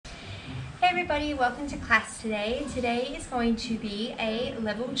everybody, welcome to class today. Today is going to be a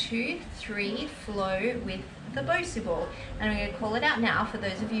level 2-3 flow with the bosu ball, and I'm going to call it out now for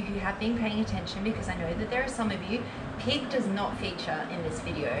those of you who have been paying attention, because I know that there are some of you. Pig does not feature in this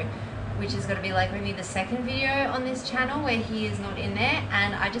video, which is going to be like maybe the second video on this channel where he is not in there,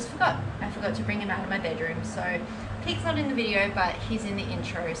 and I forgot to bring him out of my bedroom. So Pig's not in the video, but he's in the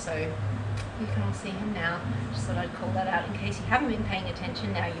intro, so you can all see him now. Just thought I'd call that out in case you haven't been paying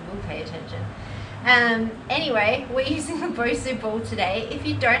attention. Now you will pay attention. Anyway, we're using the bosu ball today. If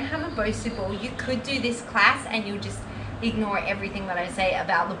you don't have a bosu ball, you could do this class and you'll just ignore everything that I say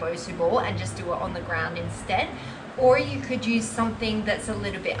about the bosu ball and just do it on the ground instead. Or you could use something that's a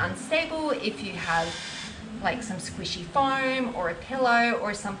little bit unstable if you have like some squishy foam or a pillow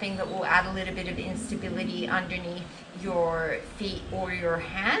or something that will add a little bit of instability underneath your feet or your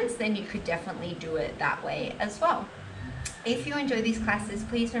hands. Then you could definitely do it that way as well. If you enjoy these classes,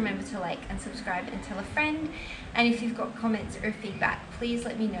 please remember to like and subscribe and tell a friend. And if you've got comments or feedback, please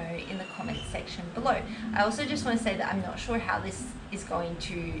let me know in the comments section below. I also just want to say that I'm not sure how this is going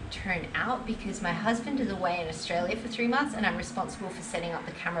to turn out because my husband is away in Australia for 3 months and I'm responsible for setting up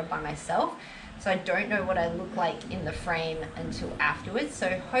the camera by myself. So I don't know what I look like in the frame until afterwards.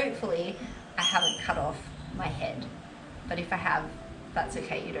 So hopefully I haven't cut off my head. But if I have, that's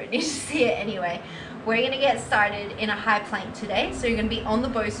okay, you don't need to see it anyway. We're going to get started in a high plank today. So you're going to be on the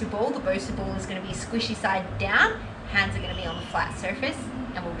bosu ball. The bosu ball is going to be squishy side down. Hands are going to be on the flat surface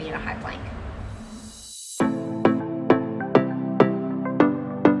and we'll be in a high plank.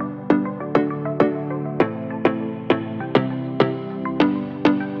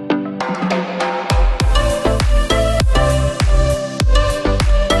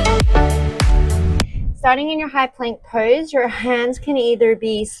 Starting in your high plank pose, your hands can either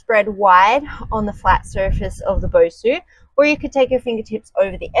be spread wide on the flat surface of the bosu, or you could take your fingertips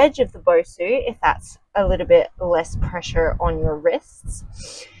over the edge of the bosu if that's a little bit less pressure on your wrists.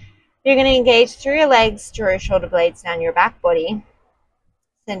 You're going to engage through your legs, draw your shoulder blades down your back body,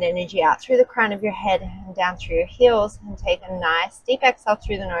 send energy out through the crown of your head and down through your heels, and take a nice deep exhale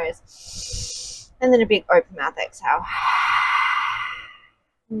through the nose, and then a big open mouth exhale.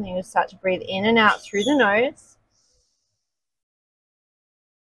 And then you'll start to breathe in and out through the nose.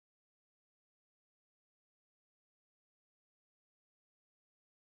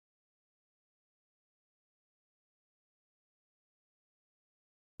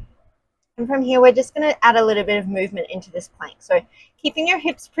 And from here, we're just going to add a little bit of movement into this plank. So keeping your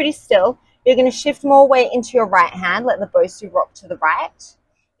hips pretty still, you're going to shift more weight into your right hand. Let the bosu rock to the right.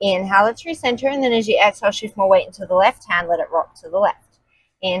 Inhale it through center, and then as you exhale, shift more weight into the left hand. Let it rock to the left.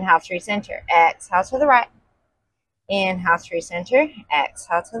 Inhale through center, exhale to the right. Inhale through center,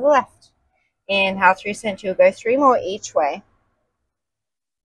 exhale to the left. Inhale through center, you'll go 3 more each way.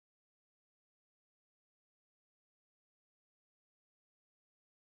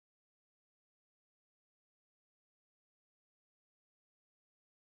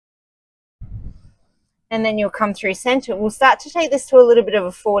 And then you'll come through center. We'll start to take this to a little bit of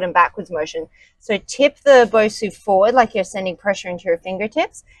a forward and backwards motion. So tip the bosu forward like you're sending pressure into your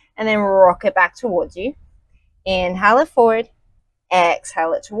fingertips, and then rock it back towards you. Inhale it forward,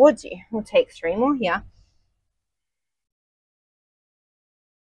 exhale it towards you. We'll take 3 more here.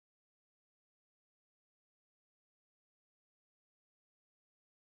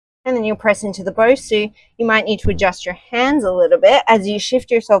 And then you'll press into the bosu. You might need to adjust your hands a little bit as you shift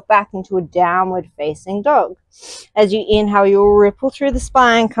yourself back into a downward facing dog. As you inhale, you'll ripple through the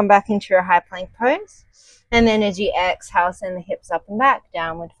spine, come back into your high plank pose. And then as you exhale, send the hips up and back,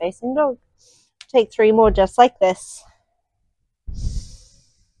 downward facing dog. Take 3 more just like this.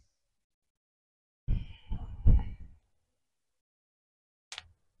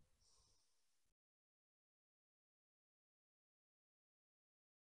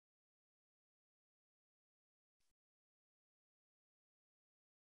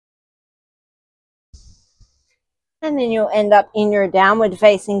 And then you'll end up in your downward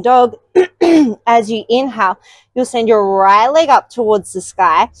facing dog. As you inhale, you'll send your right leg up towards the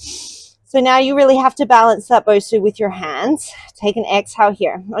sky. So now you really have to balance that bosu with your hands. Take an exhale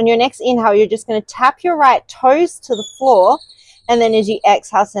here. On your next inhale, you're just going to tap your right toes to the floor. And then as you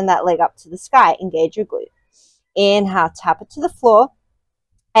exhale, send that leg up to the sky. Engage your glute. Inhale, tap it to the floor.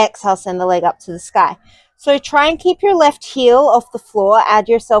 Exhale, send the leg up to the sky. So try and keep your left heel off the floor. Add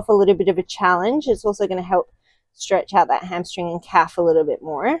yourself a little bit of a challenge. It's also going to help stretch out that hamstring and calf a little bit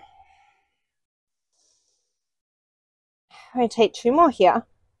more. I'm going to take 2 more here.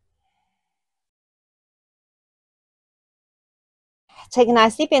 Take a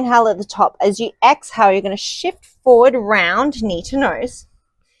nice deep inhale at the top. As you exhale, you're going to shift forward, round, knee to nose.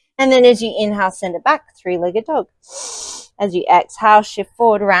 And then as you inhale, send it back, three-legged dog. As you exhale, shift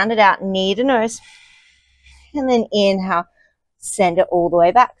forward, round it out, knee to nose. And then inhale, send it all the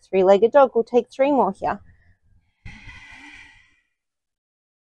way back, three-legged dog. We'll take 3 more here.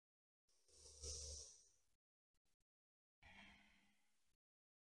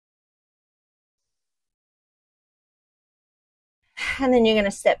 And then you're going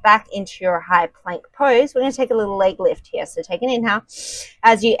to step back into your high plank pose. We're going to take a little leg lift here. So take an inhale.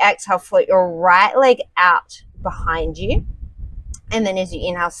 As you exhale, float your right leg out behind you. And then as you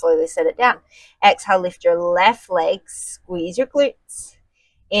inhale, slowly set it down. Exhale, lift your left leg, squeeze your glutes.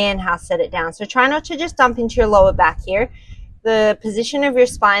 Inhale, set it down. So try not to just dump into your lower back here. The position of your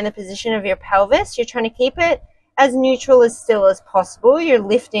spine, the position of your pelvis, you're trying to keep it as neutral, as still as possible. You're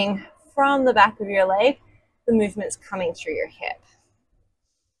lifting from the back of your leg. The movement's coming through your hip.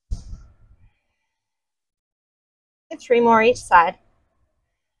 3 more each side.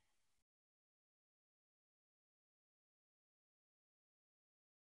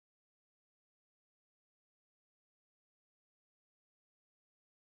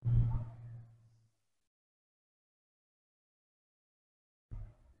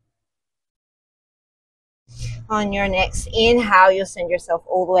 On your next inhale, you'll send yourself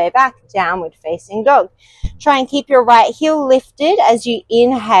all the way back, downward facing dog. Try and keep your right heel lifted. As you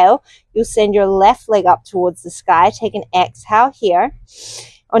inhale, you'll send your left leg up towards the sky. Take an exhale here.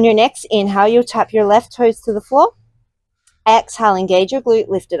 On your next inhale, you'll tap your left toes to the floor. Exhale, engage your glute,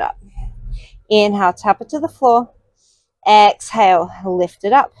 lift it up. Inhale, tap it to the floor. Exhale, lift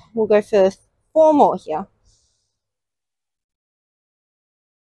it up. We'll go for 4 more here.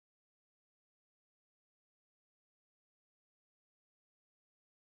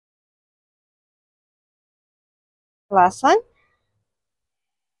 Last one.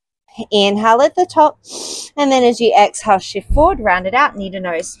 Inhale at the top, and then as you exhale, shift forward, round it out, knee to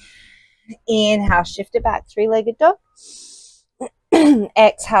nose. Inhale, shift it back, three-legged dog.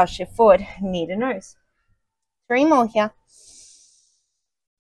 Exhale, shift forward, knee to nose. 3 more here.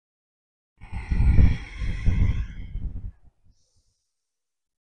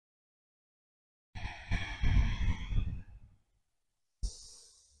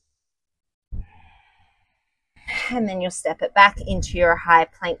 And then you'll step it back into your high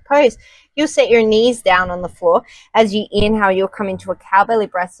plank pose. You'll set your knees down on the floor. As you inhale, you'll come into a cow belly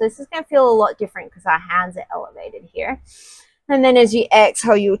breath. So this is going to feel a lot different because our hands are elevated here. And then as you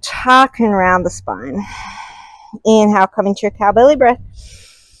exhale, you'll tuck and round the spine. Inhale, come into your cow belly breath.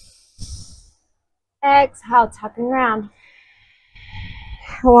 Exhale, tuck and round.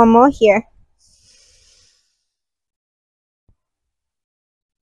 1 more here.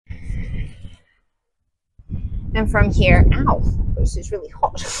 And from here, ow, this is really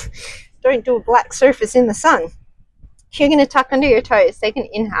hot. Don't do a black surface in the sun. You're going to tuck under your toes. Take an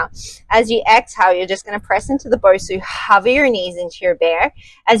inhale. As you exhale, you're just going to press into the bosu. Hover your knees into your bear.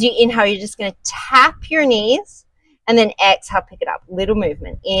 As you inhale, you're just going to tap your knees. And then exhale, pick it up. Little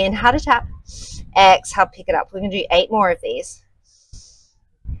movement. Inhale to tap. Exhale, pick it up. We're going to do 8 more of these.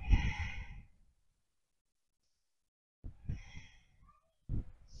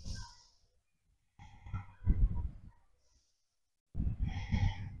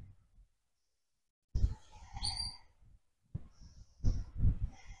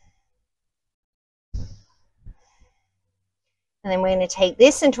 And then we're going to take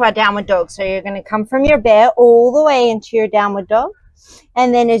this into our downward dog. So you're going to come from your bear all the way into your downward dog.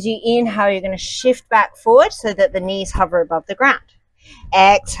 And then as you inhale, you're going to shift back forward so that the knees hover above the ground.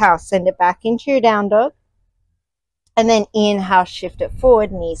 Exhale, send it back into your down dog. And then inhale, shift it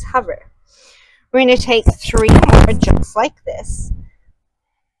forward, knees hover. We're going to take 3 more just like this.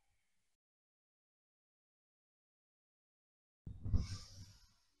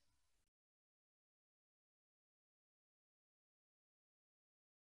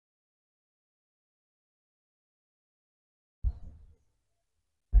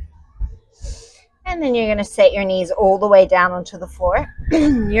 And then you're going to set your knees all the way down onto the floor.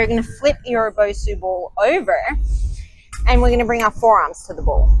 You're going to flip your bosu ball over. And we're going to bring our forearms to the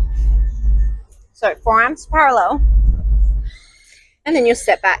ball. So forearms parallel. And then you'll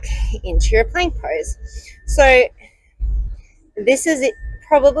step back into your plank pose. So this is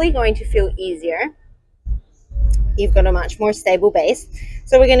probably going to feel easier. You've got a much more stable base.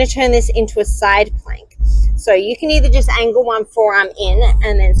 So we're going to turn this into a side plank. So you can either just angle one forearm in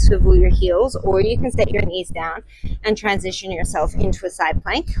and then swivel your heels, or you can set your knees down and transition yourself into a side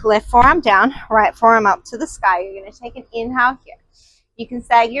plank. Left forearm down, right forearm up to the sky. You're going to take an inhale here. You can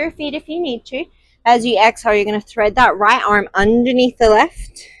sag your feet if you need to. As you exhale, you're going to thread that right arm underneath the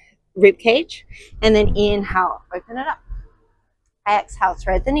left rib cage, and then inhale, open it up. Exhale,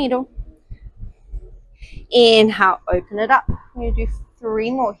 thread the needle. Inhale, open it up. I'm going to do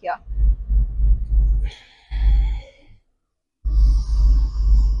 3 more here.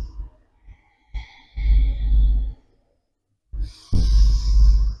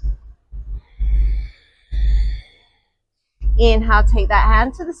 Inhale, take that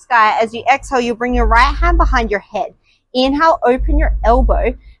hand to the sky. As you exhale, you'll bring your right hand behind your head. Inhale, open your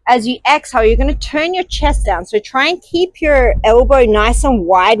elbow. As you exhale, you're going to turn your chest down. So try and keep your elbow nice and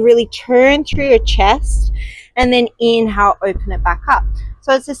wide, really turn through your chest. And then inhale, open it back up.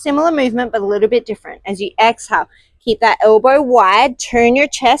 So it's a similar movement, but a little bit different. As you exhale, keep that elbow wide, turn your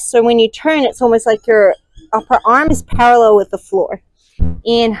chest. So when you turn, it's almost like your upper arm is parallel with the floor.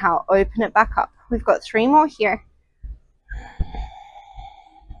 Inhale, open it back up. We've got 3 more here.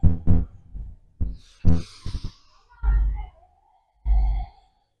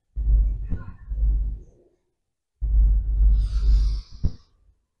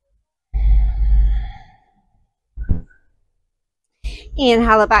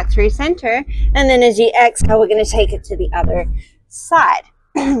 Inhale it back through center, and then as you exhale, we're going to take it to the other side.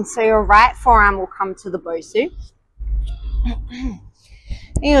 So your right forearm will come to the bosu. And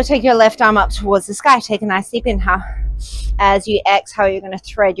you'll take your left arm up towards the sky. Take a nice deep inhale. As you exhale, you're going to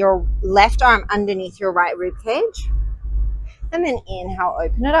thread your left arm underneath your right rib cage. And then inhale,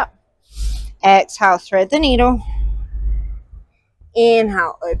 open it up. Exhale, thread the needle.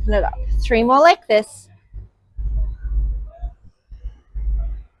 Inhale, open it up. 3 more like this.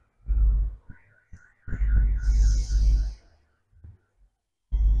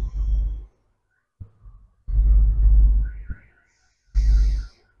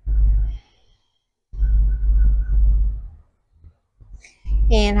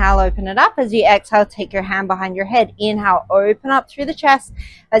 Inhale, open it up. As you exhale, take your hand behind your head. Inhale, open up through the chest.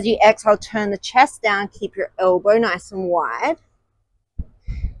 As you exhale, turn the chest down. Keep your elbow nice and wide.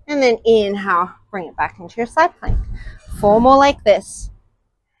 And then inhale, bring it back into your side plank. 4 more like this.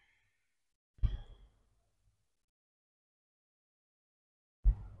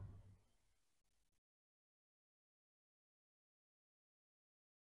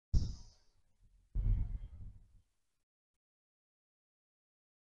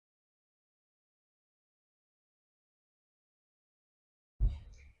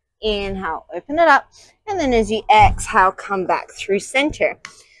 Inhale, open it up. And then as you exhale, come back through center.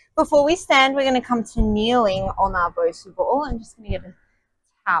 Before we stand, we're going to come to kneeling on our bosu ball. I'm just going to get a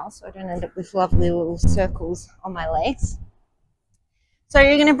towel so I don't end up with lovely little circles on my legs. So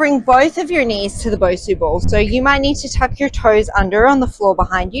you're going to bring both of your knees to the bosu ball. So you might need to tuck your toes under on the floor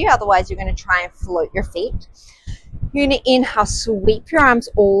behind you. Otherwise, you're going to try and float your feet. You're going to inhale, sweep your arms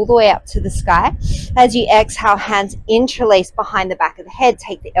all the way up to the sky. As you exhale, hands interlace behind the back of the head.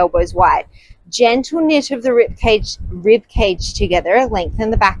 Take the elbows wide. Gentle knit of the rib cage together.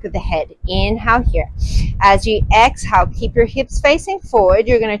 Lengthen the back of the head. Inhale here. As you exhale, keep your hips facing forward.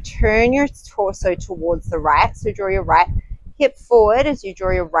 You're going to turn your torso towards the right. So draw your right hip forward as you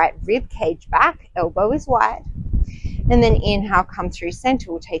draw your right rib cage back. Elbow is wide. And then inhale, come through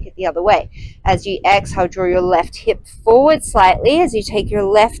center. We'll take it the other way. As you exhale, draw your left hip forward slightly as you take your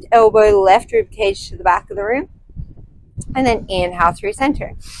left elbow, left rib cage to the back of the room. And then inhale through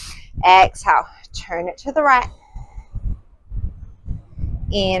center. Exhale, turn it to the right.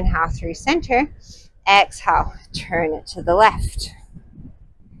 Inhale through center. Exhale, turn it to the left.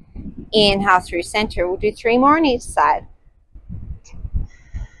 Inhale through center. We'll do 3 more on each side.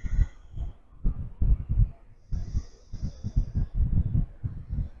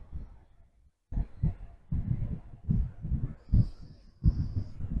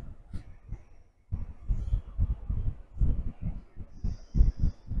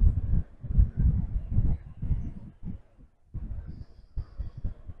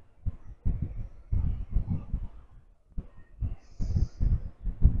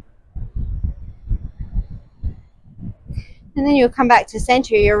 And then you'll come back to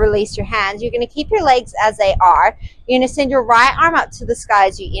center. You'll release your hands. You're going to keep your legs as they are. You're going to send your right arm up to the sky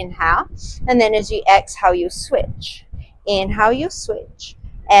as you inhale. And then as you exhale, you'll switch. Inhale, you'll switch.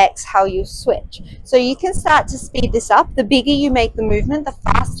 Exhale, you'll switch. So you can start to speed this up. The bigger you make the movement, the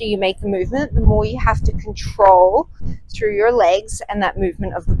faster you make the movement, the more you have to control through your legs and that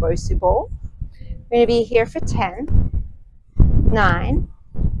movement of the bosu ball. We're going to be here for 10, 9,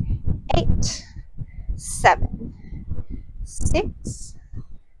 8, 7, 6,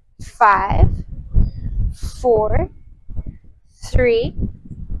 5, 4, 3,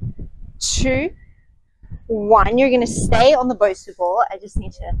 2, 1. You're going to stay on the bosu ball. I just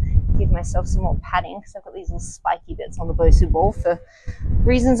need to give myself some more padding because I've got these little spiky bits on the bosu ball for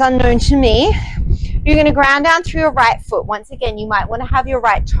reasons unknown to me. You're going to ground down through your right foot. Once again, you might want to have your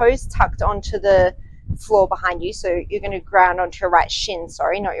right toes tucked onto the floor behind you. So you're going to ground onto your right shin,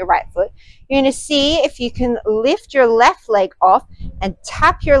 sorry, not your right foot. You're going to see if you can lift your left leg off and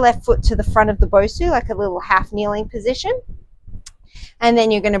tap your left foot to the front of the bosu, like a little half kneeling position. And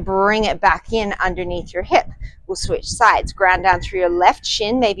then you're going to bring it back in underneath your hip. We'll switch sides. Ground down through your left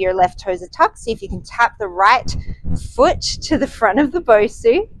shin. Maybe your left toes are tucked. See if you can tap the right foot to the front of the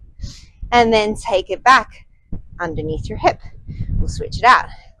bosu. And then take it back underneath your hip. We'll switch it out.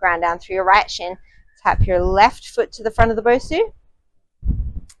 Ground down through your right shin. Tap your left foot to the front of the bosu.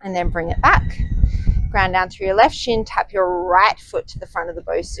 And then bring it back. Ground down through your left shin. Tap your right foot to the front of the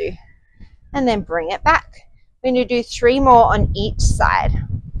bosu. And then bring it back. We're going to do 3 more on each side.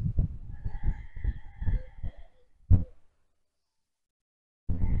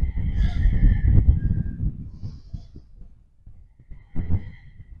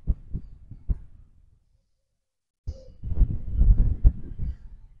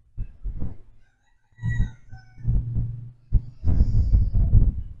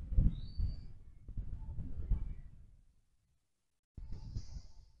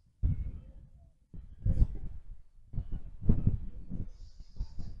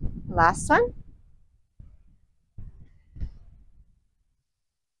 Last one.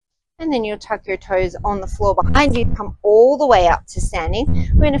 And then you'll tuck your toes on the floor behind you, come all the way up to standing.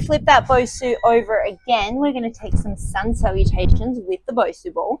 We're going to flip that bosu over again. We're going to take some sun salutations with the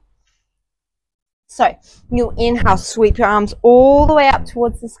bosu ball. So you'll inhale, sweep your arms all the way up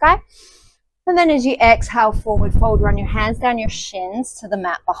towards the sky. And then as you exhale, forward fold, run your hands down your shins to the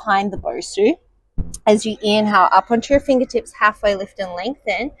mat behind the bosu. As you inhale, up onto your fingertips, halfway lift and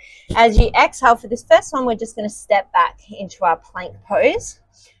lengthen. As you exhale, for this first one, we're just going to step back into our plank pose.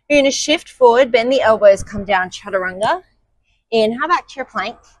 You're going to shift forward, bend the elbows, come down, chaturanga. Inhale back to your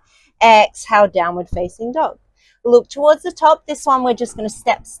plank. Exhale, downward facing dog. Look towards the top. This one, we're just going to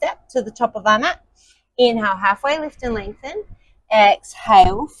step to the top of our mat. Inhale, halfway lift and lengthen.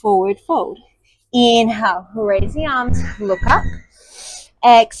 Exhale, forward fold. Inhale, raise the arms, look up.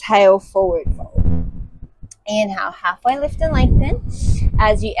 Exhale, forward fold. Inhale, halfway lift and lengthen.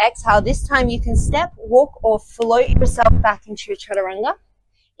 As you exhale, this time you can step, walk, or float yourself back into your chaturanga.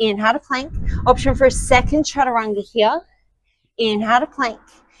 Inhale to plank. Option for a second chaturanga here. Inhale to plank.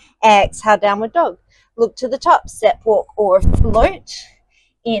 Exhale, downward dog. Look to the top, step, walk, or float.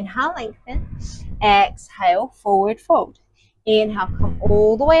 Inhale, lengthen. Exhale, forward fold. Inhale, come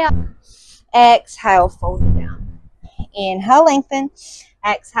all the way up. Exhale, fold it down. Inhale, lengthen.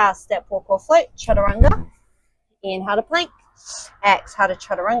 Exhale, step, walk, or float. Chaturanga. Inhale to plank. Exhale to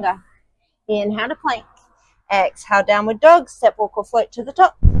chaturanga. Inhale to plank. Exhale, downward dog. Step, walk, or float to the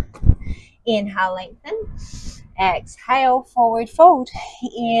top. Inhale, lengthen. Exhale, forward fold.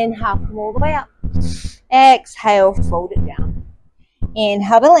 Inhale, come all the way up. Exhale, fold it down.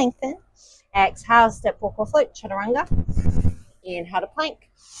 Inhale to lengthen. Exhale, step, walk, or float. Chaturanga. Inhale to plank.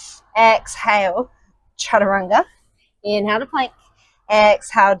 Exhale, chaturanga. Inhale to plank.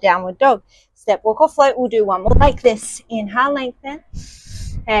 Exhale, downward dog. Step, walk, or float. We'll do one more like this. Inhale, lengthen.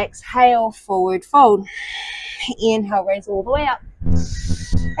 Exhale, forward fold. Inhale, raise all the way up.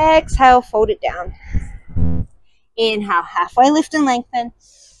 Exhale, fold it down. Inhale, halfway lift and lengthen.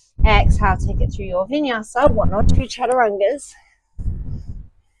 Exhale, take it through your vinyasa. 1 or 2 chaturangas.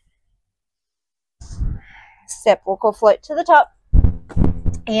 Step, walk, or float to the top.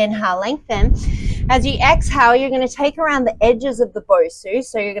 Inhale, lengthen. As you exhale, you're going to take around the edges of the bosu.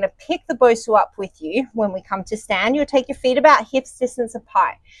 So you're going to pick the bosu up with you. When we come to stand, you'll take your feet about hips distance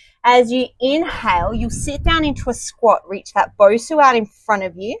apart. As you inhale, you'll sit down into a squat. Reach that bosu out in front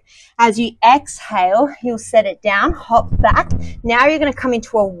of you. As you exhale, you'll set it down, hop back. Now you're going to come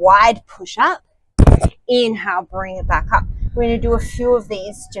into a wide push-up. Inhale, bring it back up. We're going to do a few of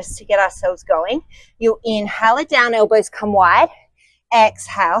these just to get ourselves going. You'll inhale it down, elbows come wide.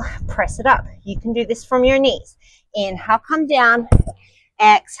 Exhale, press it up. You can do this from your knees. Inhale, come down.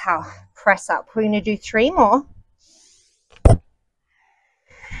 Exhale, press up. We're going to do 3 more.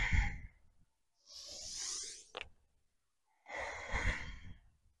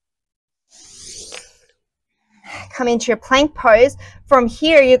 Come into your plank pose. From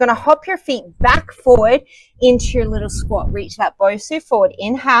here, you're going to hop your feet back forward into your little squat. Reach that bosu forward.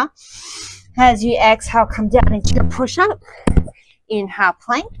 Inhale. As you exhale, come down into your push-up. Inhale,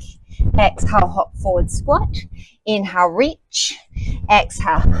 plank. Exhale, hop forward, squat. Inhale, reach.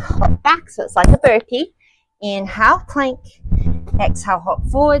 Exhale, hop back. So it's like a burpee. Inhale, plank. Exhale, hop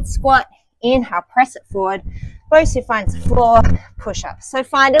forward, squat. Inhale, press it forward. Bosu finds the floor, push up. So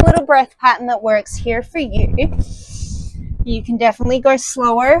find a little breath pattern that works here for you. You can definitely go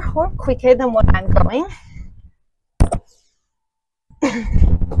slower or quicker than what I'm going.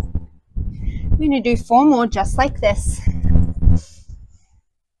 I'm going to do 4 more just like this.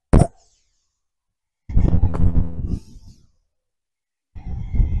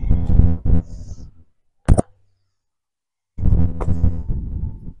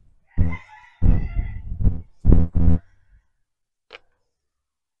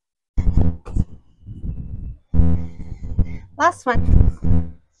 Last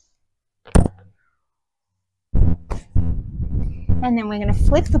one. And then we're going to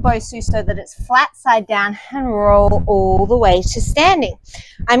flip the bosu so that it's flat side down and roll all the way to standing.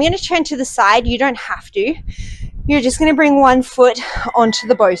 I'm going to turn to the side. You don't have to. You're just going to bring one foot onto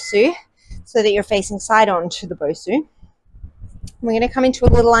the bosu so that you're facing side onto the bosu. We're going to come into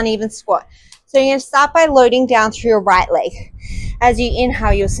a little uneven squat. So you're going to start by loading down through your right leg. As you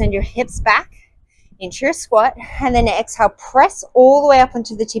inhale, you'll send your hips back into your squat, and then exhale, press all the way up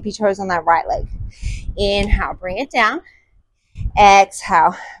onto the tippy toes on that right leg. Inhale, bring it down.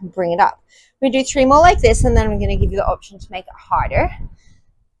 Exhale, bring it up. We do 3 more like this, and then I'm going to give you the option to make it harder.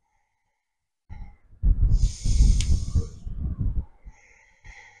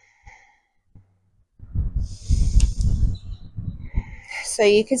 So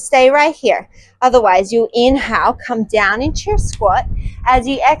you can stay right here. Otherwise, you'll inhale, come down into your squat. As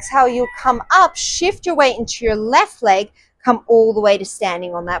you exhale, you'll come up, shift your weight into your left leg, come all the way to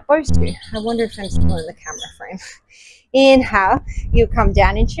standing on that bosu. I wonder if I'm still in the camera frame. Inhale, you come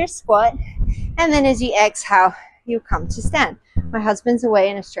down into your squat, and then as you exhale, you come to stand. My husband's away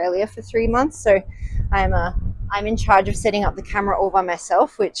in Australia for 3 months, so I'm in charge of setting up the camera all by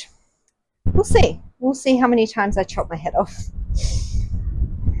myself, which we'll see. We'll see how many times I chop my head off.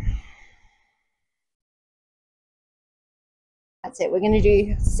 That's it. We're going to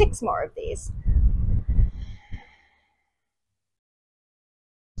do 6 more of these.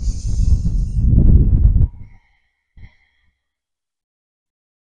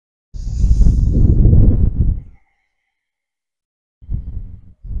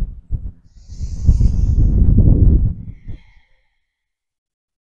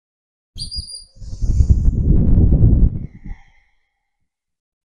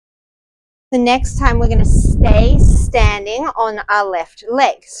 The next time we're going to stay standing on our left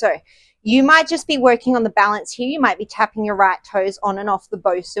leg. So you might just be working on the balance here. You might be tapping your right toes on and off the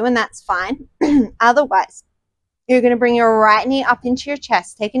bosu, and that's fine. Otherwise, you're going to bring your right knee up into your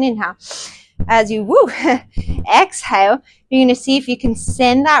chest. Take an inhale. As you exhale, you're going to see if you can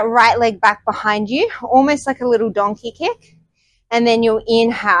send that right leg back behind you, almost like a little donkey kick. And then you'll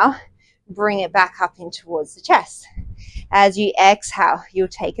inhale, bring it back up in towards the chest. As you exhale, you'll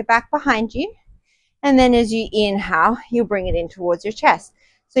take it back behind you. And then as you inhale, you'll bring it in towards your chest.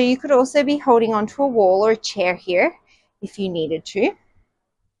 So you could also be holding onto a wall or a chair here if you needed to.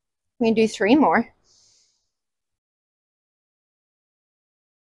 We can do 3 more.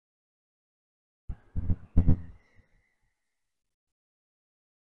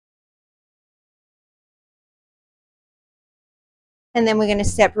 And then we're going to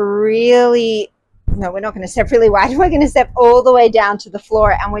step really, no, we're not going to step really wide. We're going to step all the way down to the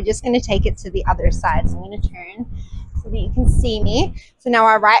floor, and we're just going to take it to the other side. So I'm going to turn so that you can see me. So now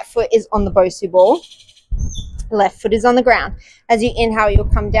our right foot is on the bosu ball. Left foot is on the ground. As you inhale, you'll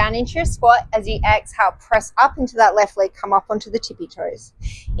come down into your squat. As you exhale, press up into that left leg, come up onto the tippy toes.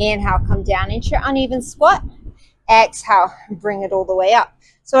 Inhale, come down into your uneven squat. Exhale, bring it all the way up.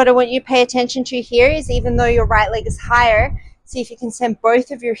 So what I want you to pay attention to here is, even though your right leg is higher, see if you can send both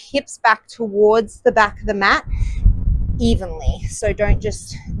of your hips back towards the back of the mat evenly. So don't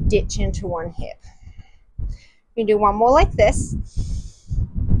just ditch into one hip. You can do 1 more like this.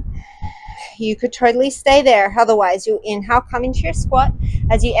 You could totally stay there. Otherwise, you'll inhale, come into your squat.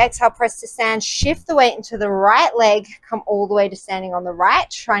 As you exhale, press to stand, shift the weight into the right leg, come all the way to standing on the right.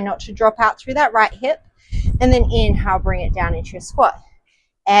 Try not to drop out through that right hip. And then inhale, bring it down into your squat.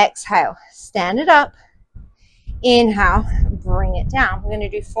 Exhale, stand it up. Inhale, bring it down. We're going to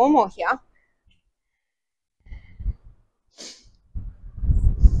do 4 more here.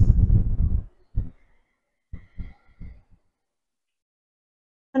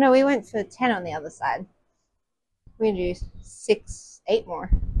 Oh no, we went for 10 on the other side. We're going to do 6, 8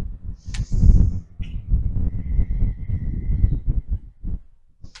 more.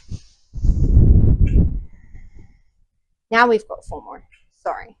 Now we've got 4 more.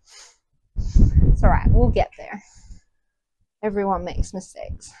 Sorry. It's all right. We'll get there. Everyone makes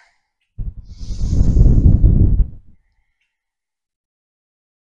mistakes.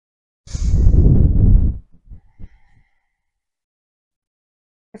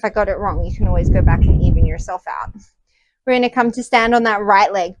 If I got it wrong, you can always go back and even yourself out. We're going to come to stand on that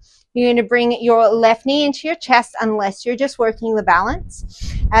right leg. You're going to bring your left knee into your chest unless you're just working the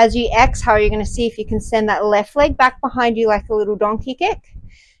balance. As you exhale, you're going to see if you can send that left leg back behind you like a little donkey kick.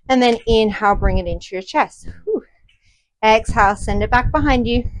 And then inhale, bring it into your chest. Whew. Exhale, send it back behind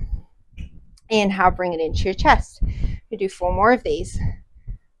you. Inhale, bring it into your chest. We do 4 more of these.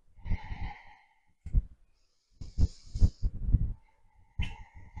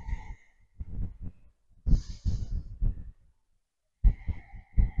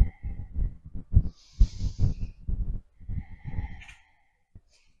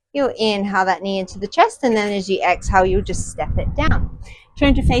 You'll inhale that knee into the chest, and then as you exhale, you'll just step it down.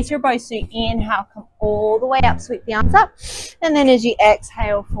 Turn to face your bosu. Inhale, come all the way up, sweep the arms up. And then as you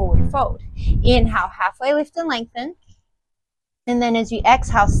exhale, forward fold. Inhale, halfway lift and lengthen. And then as you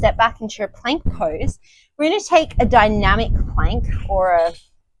exhale, step back into your plank pose. We're going to take a dynamic plank, or a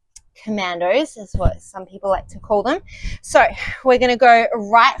commandos is what some people like to call them. So we're going to go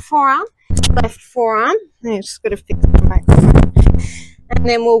right forearm, left forearm. I'm just going to fix the microphone. And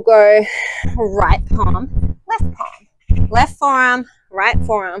then we'll go right palm, left palm, left forearm, right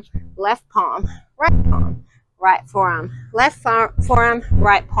forearm, left palm, right palm, right forearm, left forearm,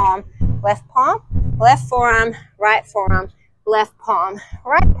 right palm, left palm, left forearm, right forearm, left palm,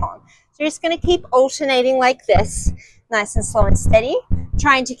 right palm. So you're just going to keep alternating like this, nice and slow and steady,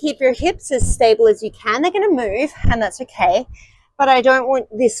 trying to keep your hips as stable as you can. They're going to move, and that's okay, but I don't want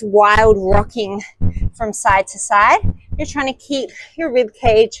this wild rocking from side to side. You're trying to keep your rib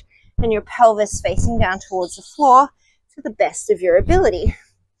cage and your pelvis facing down towards the floor to the best of your ability.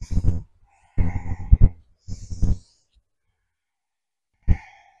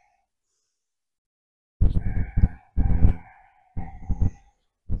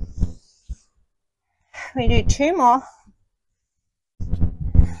 We do 2 more.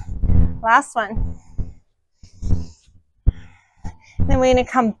 Last one. Then we're going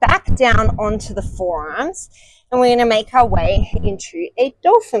to come back down onto the forearms, and we're going to make our way into a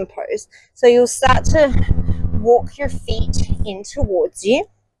dolphin pose. So you'll start to walk your feet in towards you,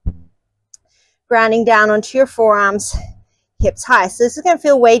 grounding down onto your forearms, hips high. So this is going to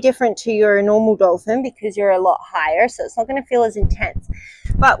feel way different to your normal dolphin because you're a lot higher, so it's not going to feel as intense,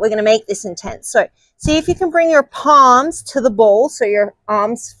 but we're going to make this intense. So see if you can bring your palms to the ball, so your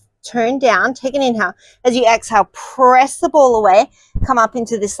arms turn down. Take an inhale. As you exhale, press the ball away, come up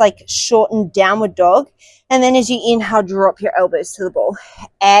into this like shortened downward dog, and then as you inhale, drop your elbows to the ball.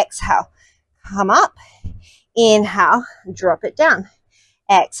 Exhale, come up. Inhale, drop it down.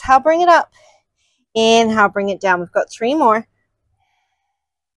 Exhale, bring it up. Inhale, bring it down. We've got 3 more.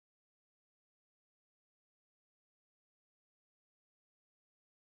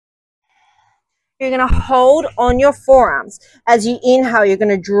 You're going to hold on your forearms. As you inhale, you're going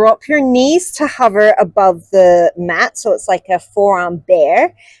to drop your knees to hover above the mat, so it's like a forearm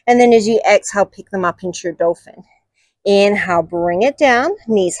bear. And then as you exhale, pick them up into your dolphin. Inhale, bring it down,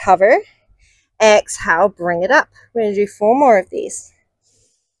 knees hover. Exhale, bring it up. We're going to do 4 more of these.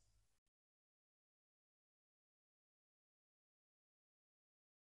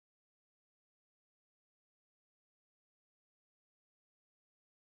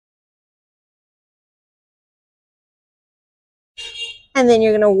 And then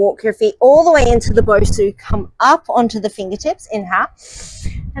you're going to walk your feet all the way into the bosu, come up onto the fingertips, inhale.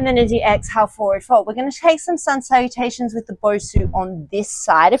 And then as you exhale, forward fold. We're going to take some sun salutations with the bosu on this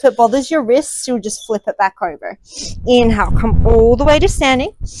side. If it bothers your wrists, you'll just flip it back over. Inhale, come all the way to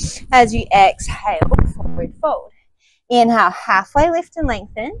standing. As you exhale, forward fold. Inhale, halfway lift and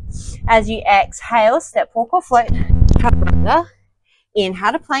lengthen. As you exhale, step, walk or float. Chaturanga.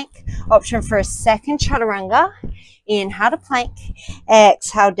 Inhale to plank. Option for a second chaturanga. Inhale to plank.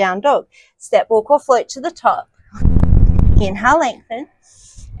 Exhale, down dog. Step, walk or float to the top. Inhale, lengthen.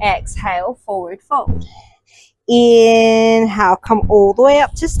 Exhale, forward fold. Inhale, come all the way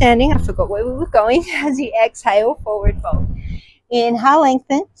up to standing. I forgot where we were going. As you exhale, forward fold. Inhale,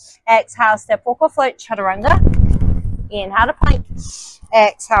 lengthen. Exhale, step, walk or float, chaturanga. Inhale to plank.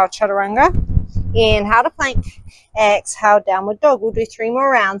 Exhale, chaturanga. Inhale to plank. Exhale, downward dog. We'll do 3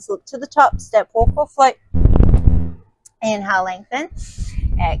 more rounds. Look to the top, step, walk or float. Inhale, lengthen.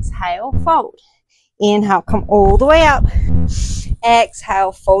 Exhale, fold. Inhale, come all the way up.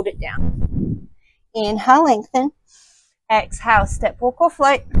 Exhale, fold it down. Inhale, lengthen. Exhale, step, walk or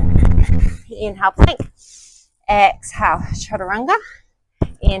float. Inhale, plank. Exhale, chaturanga.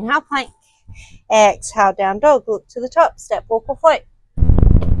 Inhale, plank. Exhale, down dog. Look to the top, step, walk or float.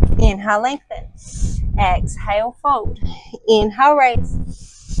 Inhale, lengthen. Exhale, fold. Inhale,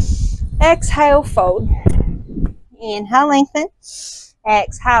 raise. Exhale, fold. Inhale, lengthen.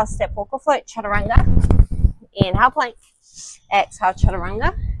 Exhale, step, walk or float, chaturanga. Inhale, plank. Exhale,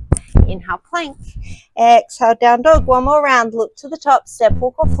 chaturanga. Inhale, plank. Exhale, down dog. One more round. Look to the top, step,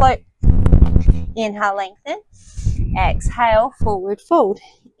 walk or float. Inhale, lengthen. Exhale, forward fold.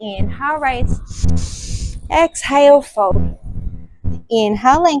 Inhale, raise. Exhale, fold.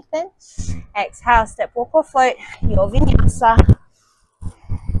 Inhale, lengthen. Exhale, step, walk or float. Your vinyasa.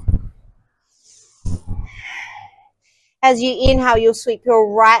 As you inhale, you'll sweep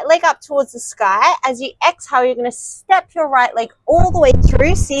your right leg up towards the sky. As you exhale, you're going to step your right leg all the way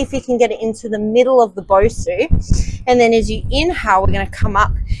through. See if you can get it into the middle of the bosu. And then as you inhale, we're going to come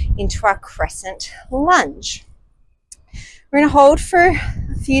up into our crescent lunge. We're going to hold for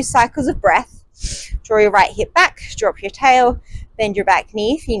a few cycles of breath. Draw your right hip back, drop your tail, bend your back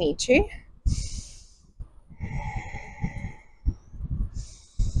knee if you need to.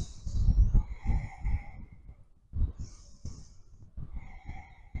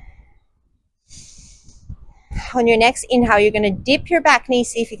 On your next inhale, you're going to dip your back knee,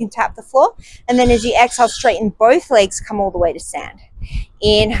 see if you can tap the floor. And then as you exhale, straighten both legs, come all the way to stand.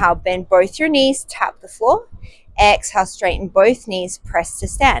 Inhale, bend both your knees, tap the floor. Exhale, straighten both knees, press to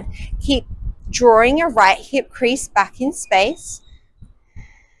stand. Keep drawing your right hip crease back in space.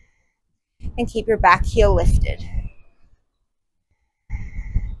 And keep your back heel lifted.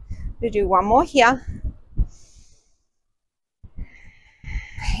 We'll do one more here.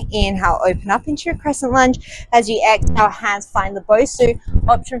 Inhale, open up into your crescent lunge. As you exhale, hands find the bosu.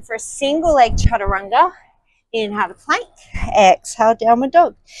 Option for a single leg chaturanga. Inhale to plank. Exhale, downward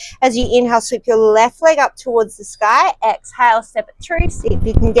dog. As you inhale, sweep your left leg up towards the sky. Exhale, step it through. See if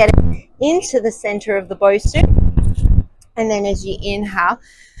you can get it into the center of the bosu. And then as you inhale,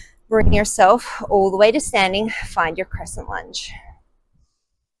 bring yourself all the way to standing. Find your crescent lunge.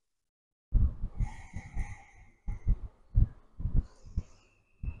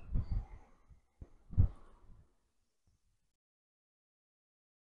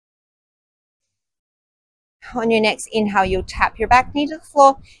 On your next inhale, you'll tap your back knee to the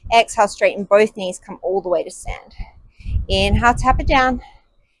floor. Exhale, straighten both knees, come all the way to stand. Inhale, tap it down.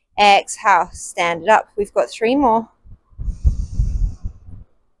 Exhale, stand it up. We've got 3 more.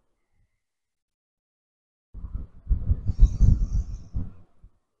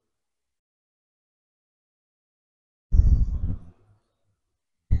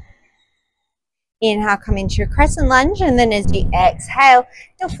 Inhale, come into your crescent lunge, and then as you exhale,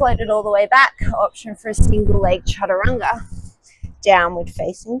 you'll float it all the way back. Option for a single leg chaturanga. Downward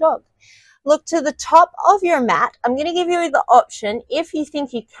facing dog. Look to the top of your mat. I'm going to give you the option, if you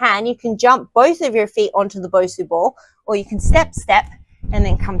think you can jump both of your feet onto the bosu ball, or you can step, and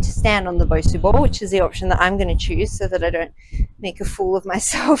then come to stand on the bosu ball, which is the option that I'm going to choose so that I don't make a fool of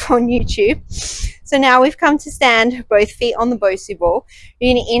myself on YouTube. So now we've come to stand, both feet on the bosu ball.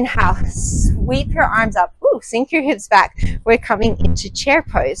 You're going to inhale, sweep your arms up, sink your hips back. We're coming into chair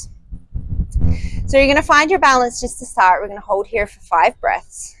pose. So you're going to find your balance just to start. We're going to hold here for 5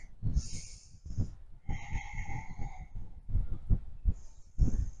 breaths.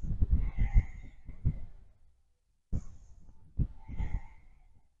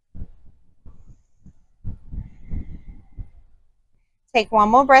 Take one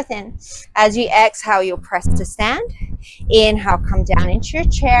more breath in. As you exhale, you'll press to stand. Inhale, come down into your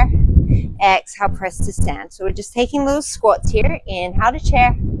chair. Exhale, press to stand. So we're just taking little squats here. Inhale to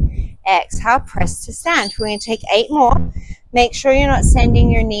chair. Exhale, press to stand. We're going to take 8 more. Make sure you're not sending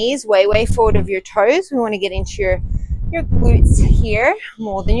your knees way forward of your toes. We want to get into your glutes here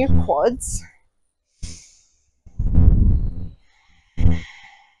more than your quads.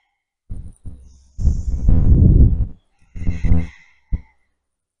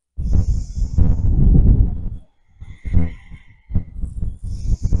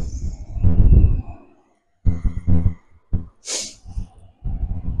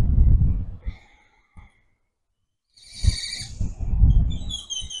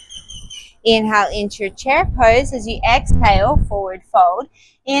 Inhale into your chair pose. As you exhale, forward fold.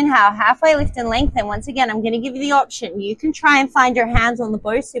 Inhale, halfway lift and lengthen. Once again, I'm going to give you the option. You can try and find your hands on the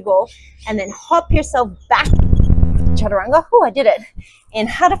bosu ball and then hop yourself back. Chaturanga. I did it.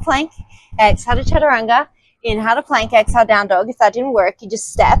 Inhale to plank. Exhale to chaturanga. Inhale to plank. Exhale, down dog. If that didn't work, you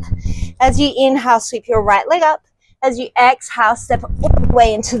just step. As you inhale, sweep your right leg up. As you exhale, step all the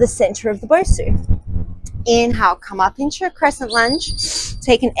way into the center of the bosu. Inhale, come up into your crescent lunge.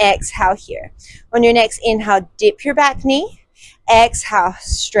 Take an exhale here. On your next inhale, dip your back knee. Exhale,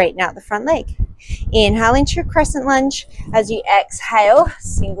 straighten out the front leg. Inhale into your crescent lunge. As you exhale,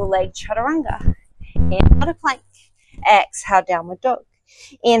 single leg chaturanga. Inhale to plank. Exhale, downward dog.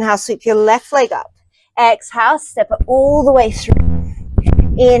 Inhale, sweep your left leg up. Exhale, step it all the way through.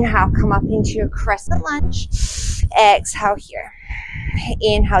 Inhale, come up into your crescent lunge. Exhale here.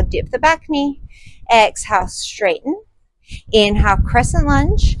 Inhale, dip the back knee. Exhale, straighten. Inhale, crescent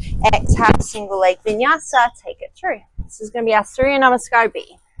lunge. Exhale, single leg vinyasa. Take it through. This is going to be our Surya Namaskar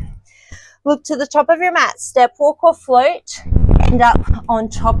B. Look to the top of your mat. Step, walk, or float. End up on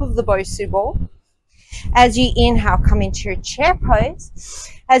top of the bosu ball. As you inhale, come into your chair pose.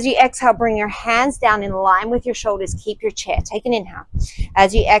 As you exhale, bring your hands down in line with your shoulders. Keep your chair. Take an inhale.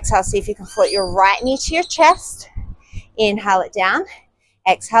 As you exhale, see if you can float your right knee to your chest. Inhale it down.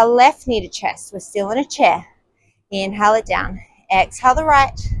 Exhale, left knee to chest. We're still in a chair. Inhale it down. Exhale the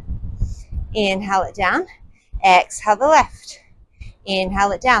right. Inhale it down. Exhale the left.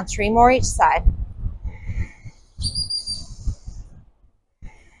 Inhale it down. 3 more each side.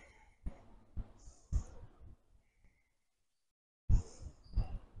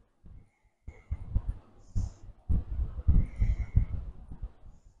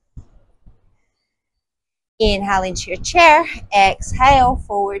 Inhale into your chair. Exhale,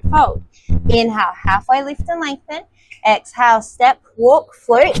 forward fold. Inhale, halfway lift and lengthen. Exhale, step, walk,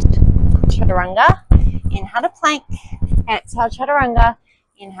 float. Chaturanga. Inhale to plank. Exhale, chaturanga.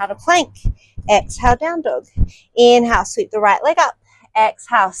 Inhale to plank. Exhale, down dog. Inhale, sweep the right leg up.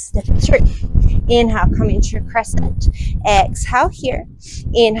 Exhale, step it through. Inhale, come into your crescent. Exhale here.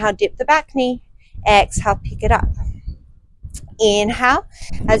 Inhale, dip the back knee. Exhale, pick it up. Inhale.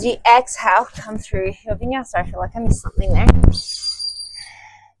 As you exhale, come through your vinyasa. I feel like I missed something there.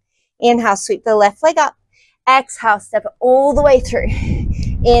 Inhale, sweep the left leg up. Exhale, step it all the way through.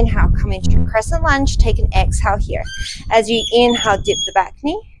 Inhale, come into your crescent lunge. Take an exhale here. As you inhale, dip the back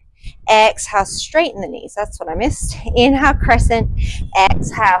knee. Exhale, straighten the knees. That's what I missed. Inhale, crescent.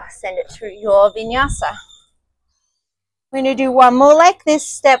 Exhale, send it through your vinyasa. We're going to do one more like this.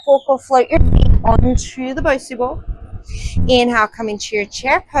 Step, walk, or float your feet onto the bosu ball. Inhale, come into your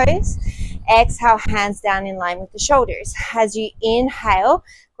chair pose. Exhale, hands down in line with the shoulders. As you inhale,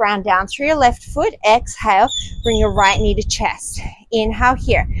 ground down through your left foot. Exhale, bring your right knee to chest. Inhale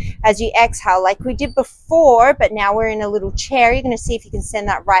here. As you exhale, like we did before, but now we're in a little chair, you're going to see if you can send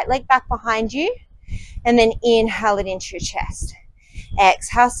that right leg back behind you. And then inhale it into your chest.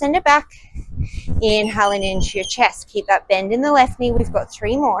 Exhale, send it back. Inhale it into your chest. Keep that bend in the left knee. We've got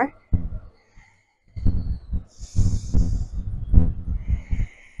 3 more.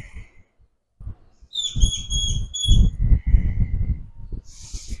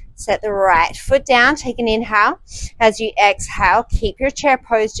 Set the right foot down, take an inhale. As you exhale, keep your chair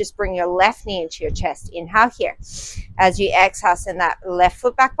pose, just bring your left knee into your chest. Inhale here. As you exhale, send that left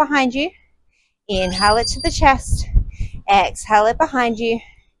foot back behind you. Inhale it to the chest. Exhale it behind you.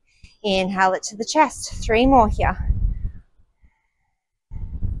 Inhale it to the chest. 3 more here.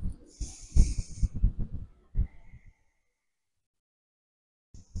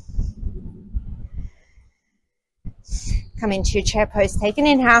 Come into your chair pose, take an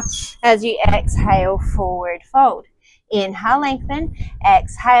inhale. As you exhale, forward fold. Inhale, lengthen.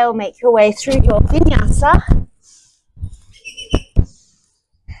 Exhale, make your way through your vinyasa.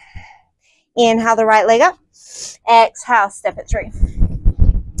 Inhale the right leg up. Exhale, step it through.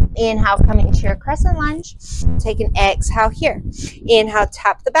 Inhale, come into your crescent lunge. Take an exhale here. Inhale,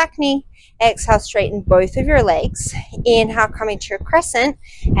 tap the back knee. Exhale, straighten both of your legs. Inhale, come into your crescent.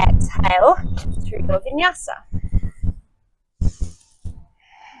 Exhale, through your vinyasa.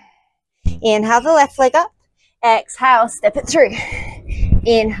 Inhale the left leg up. Exhale, step it through.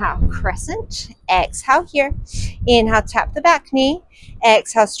 Inhale, crescent. Exhale here. Inhale, tap the back knee.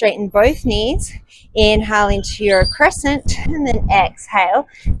 Exhale, straighten both knees. Inhale into your crescent. And then exhale,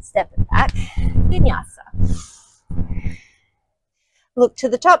 step it back. Vinyasa. Look to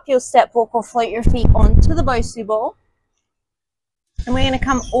the top. You'll step, walk, or float your feet onto the bosu ball. And we're going to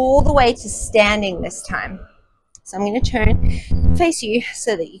come all the way to standing this time. So I'm going to turn, face you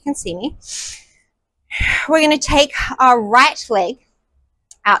so that you can see me. We're going to take our right leg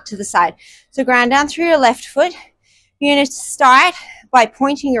out to the side. So ground down through your left foot. You're going to start by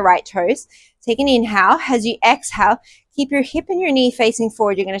pointing your right toes. Take an inhale. As you exhale, keep your hip and your knee facing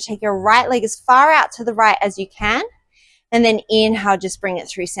forward. You're going to take your right leg as far out to the right as you can. And then inhale, just bring it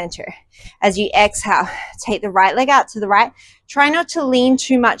through center. As you exhale, take the right leg out to the right. Try not to lean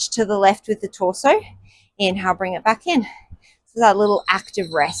too much to the left with the torso. Inhale, bring it back in. This is our little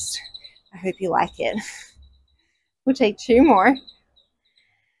active rest. I hope you like it. We'll take 2 more.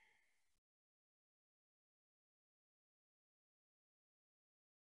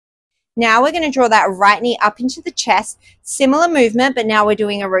 Now we're going to draw that right knee up into the chest. Similar movement, but now we're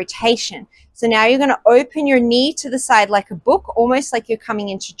doing a rotation. So now you're going to open your knee to the side like a book, almost like you're coming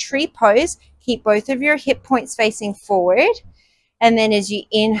into tree pose. Keep both of your hip points facing forward. And then as you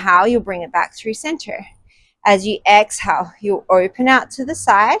inhale, you'll bring it back through center. As you exhale, you'll open out to the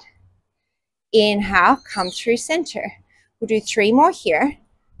side. Inhale, come through center. We'll do 3 more here.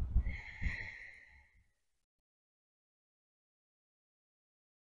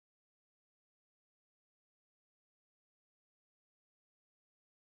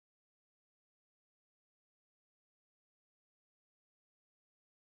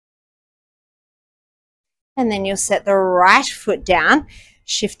 And then you'll set the right foot down.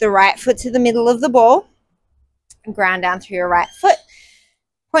 Shift the right foot to the middle of the ball. Ground down through your right foot.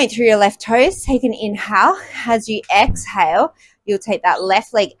 Point through your left toes. Take an inhale. As you exhale, you'll take that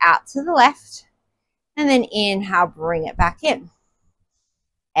left leg out to the left. And then inhale, bring it back in.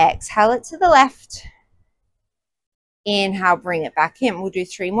 Exhale it to the left. Inhale, bring it back in. We'll do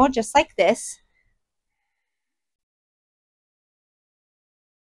 3 more just like this.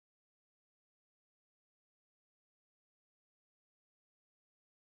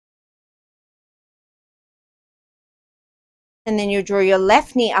 And then you'll draw your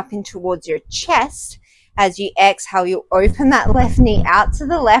left knee up in towards your chest. As you exhale, you'll open that left knee out to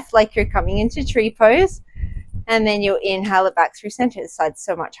the left like you're coming into tree pose. And then you'll inhale it back through center. This side's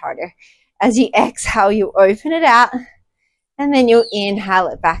so much harder. As you exhale, you'll open it out. And then you'll inhale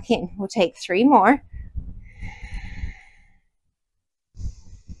it back in. We'll take 3 more.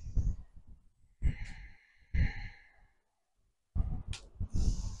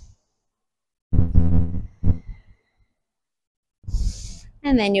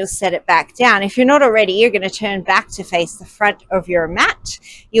 And then you'll set it back down. If you're not already, you're going to turn back to face the front of your mat.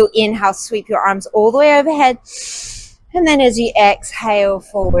 You'll inhale, sweep your arms all the way overhead. And then as you exhale,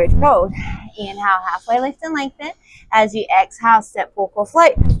 forward fold. Inhale, halfway lift and lengthen. As you exhale, step, walk or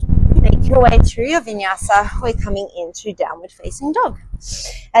float. Make your way through your vinyasa. We're coming into downward facing dog.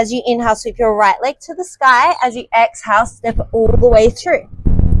 As you inhale, sweep your right leg to the sky. As you exhale, step all the way through.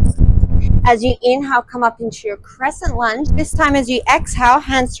 As you inhale, come up into your crescent lunge. This time as you exhale,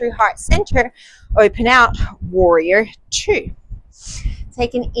 hands through heart center, open out, warrior 2.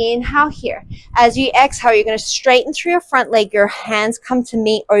 Take an inhale here. As you exhale, you're going to straighten through your front leg. Your hands come to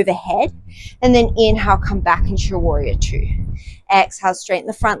meet overhead. And then inhale, come back into your warrior 2. Exhale, straighten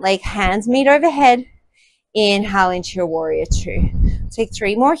the front leg, hands meet overhead. Inhale into your warrior 2. Take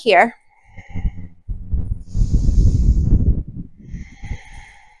 3 more here.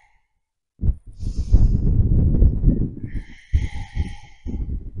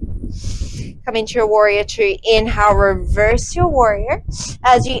 Come into your warrior 2. Inhale, reverse your warrior.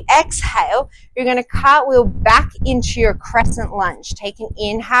 As you exhale, you're going to cartwheel back into your crescent lunge. Take an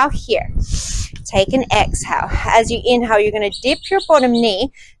inhale here. Take an exhale. As you inhale, you're going to dip your bottom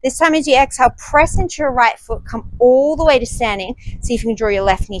knee. This time as you exhale, press into your right foot. Come all the way to standing. See if you can draw your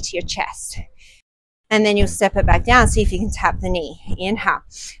left knee to your chest. And then you'll step it back down. See if you can tap the knee. Inhale.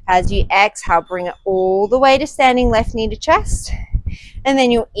 As you exhale, bring it all the way to standing, left knee to chest. And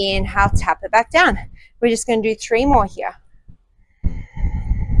then you'll inhale, tap it back down. We're just going to do 3 more here.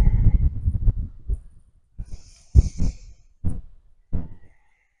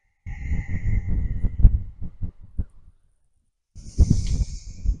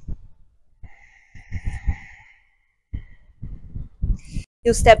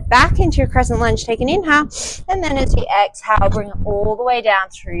 You'll step back into your crescent lunge, take an inhale, and then as you exhale, bring it all the way down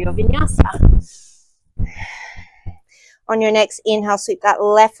through your vinyasa. On your next inhale, sweep that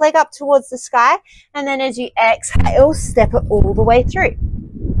left leg up towards the sky, and then as you exhale, step it all the way through.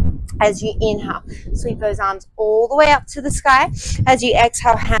 As you inhale, sweep those arms all the way up to the sky. As you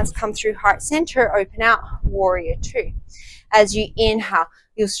exhale, hands come through heart center, open out, warrior 2. As you inhale,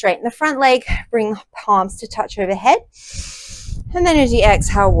 you'll straighten the front leg, bring palms to touch overhead. And then as you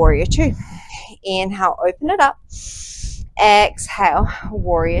exhale, warrior 2. Inhale, open it up. Exhale,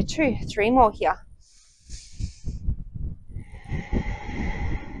 warrior 2. 3 more here.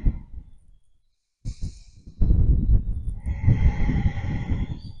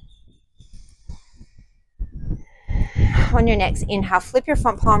 On your next inhale, flip your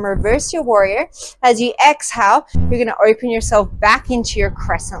front palm, reverse your warrior. As you exhale, you're going to open yourself back into your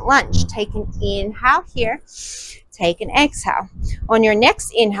crescent lunge. Take an inhale here. Take an exhale. On your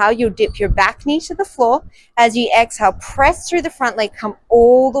next inhale, you'll dip your back knee to the floor. As you exhale, press through the front leg, come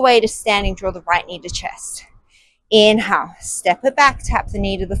all the way to standing, draw the right knee to chest. Inhale, step it back, tap the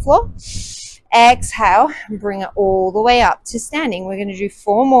knee to the floor. Exhale, bring it all the way up to standing. We're going to do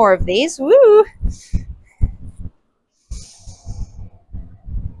 4 more of these. Woo!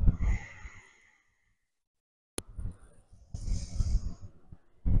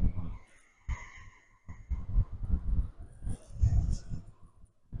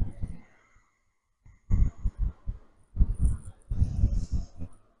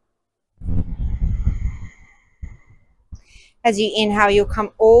 As you inhale, you'll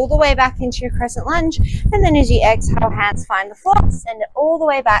come all the way back into your crescent lunge. And then as you exhale, hands find the floor, send it all the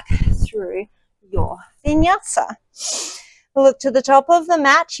way back through your vinyasa. Look to the top of the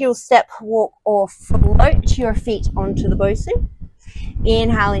mat. You'll step, walk, or float your feet onto the bosu.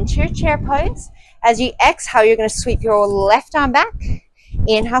 Inhale into your chair pose. As you exhale, you're going to sweep your left arm back.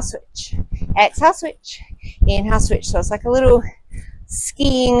 Inhale, switch. Exhale, switch. Inhale, switch. So it's like a little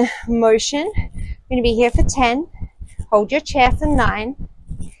skiing motion. We're going to be here for 10. Hold your chair for 9,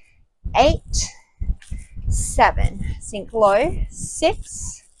 8, 7. Sink low.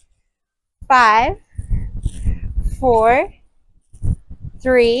 6, 5, 4,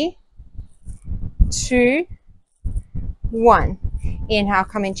 3, 2, 1. Inhale,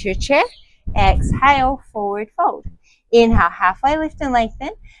 come into your chair. Exhale, forward fold. Inhale, halfway lift and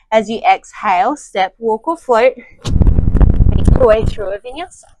lengthen. As you exhale, step, walk, or float. Make your way through a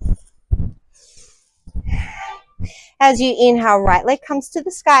vinyasa. As you inhale, right leg comes to the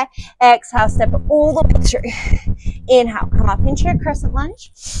sky. Exhale, step all the way through. Inhale, come up into your crescent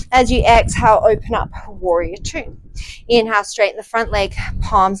lunge. As you exhale, open up, warrior two. Inhale, straighten the front leg,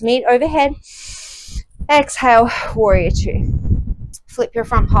 palms meet overhead. Exhale, warrior two. Flip your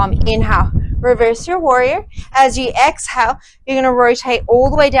front palm, inhale, reverse your warrior. As you exhale, you're going to rotate all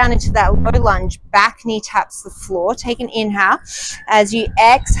the way down into that low lunge. Back knee taps the floor. Take an inhale. As you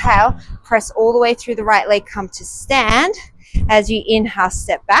exhale, press all the way through the right leg, come to stand. As you inhale,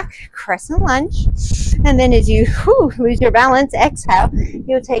 step back, crescent lunge. And then as you lose your balance, exhale,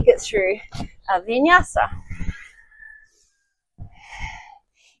 you'll take it through a vinyasa.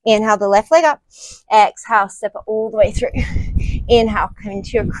 Inhale the left leg up. Exhale, step it all the way through. Inhale, come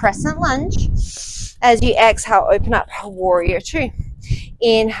into your crescent lunge. As you exhale, open up, warrior two.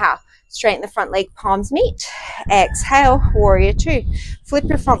 Inhale, straighten the front leg, palms meet. Exhale, warrior two. Flip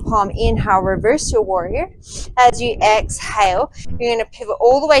your front palm, inhale, reverse your warrior. As you exhale, you're going to pivot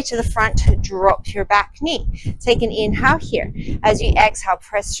all the way to the front, drop your back knee. Take an inhale here. As you exhale,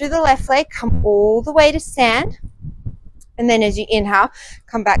 press through the left leg, come all the way to stand. And then as you inhale,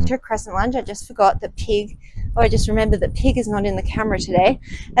 come back to your crescent lunge. I just forgot that pig, I just remembered that pig is not in the camera today.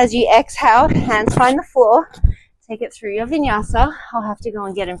 As you exhale, hands find the floor. Take it through your vinyasa. I'll have to go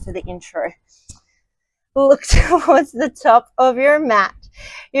and get him for the intro. Look towards the top of your mat.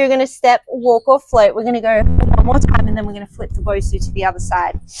 You're going to step, walk, or float. We're going to go one more time, and then we're going to flip the bosu to the other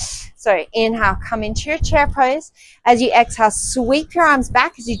side. So inhale, come into your chair pose. As you exhale, sweep your arms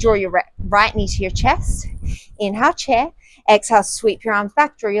back as you draw your right knee to your chest. Inhale, chair. Exhale, sweep your arms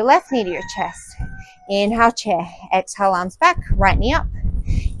back, draw your left knee to your chest. Inhale, chair. Exhale, arms back, right knee up.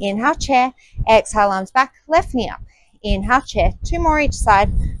 Inhale, chair. Exhale, arms back, left knee up. Inhale, chair. 2 more each side.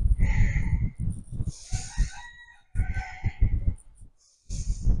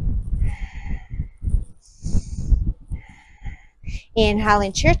 Inhale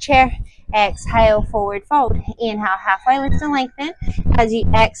into your chair. Exhale, forward fold. Inhale, halfway lift and lengthen. As you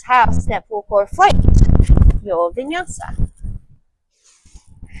exhale, step, walk, or float your vinyasa.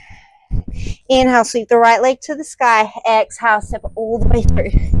 Inhale, sweep the right leg to the sky. Exhale, step all the way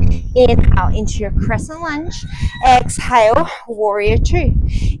through. Inhale into your crescent lunge. Exhale, warrior two.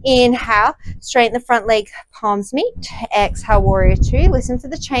 Inhale, straighten the front leg, palms meet. Exhale, warrior two. Listen for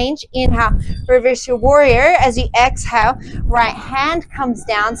the change. Inhale, reverse your warrior. As you exhale, right hand comes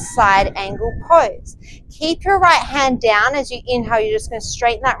down, side angle pose. Keep your right hand down. As you inhale, you're just going to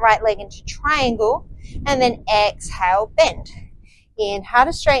straighten that right leg into triangle. And then exhale, bend. Inhale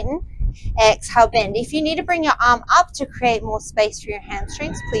to straighten. Exhale, bend. If you need to bring your arm up to create more space for your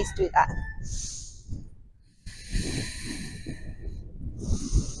hamstrings, please do that.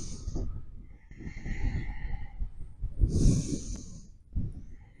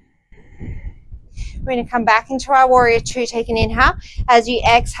 We're going to come back into our warrior two. Take an inhale. As you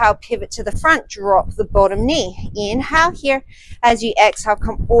exhale, pivot to the front, drop the bottom knee. Inhale here. As you exhale,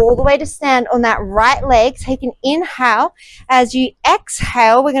 come all the way to stand on that right leg. Take an inhale. As you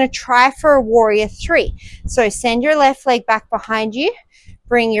exhale, we're going to try for a warrior three. So send your left leg back behind you.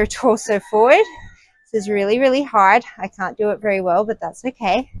 Bring your torso forward. This is really, really hard. I can't do it very well, but that's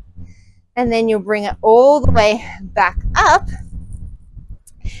okay. And then you'll bring it all the way back up.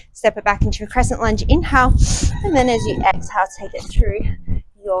 Step it back into a crescent lunge, inhale, and then as you exhale, take it through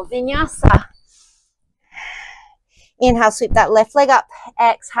your vinyasa. Inhale, sweep that left leg up.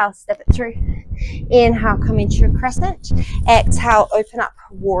 Exhale, step it through. Inhale, come into your crescent. Exhale, open up,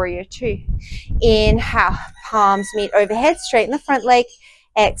 warrior two. Inhale, palms meet overhead, straighten the front leg.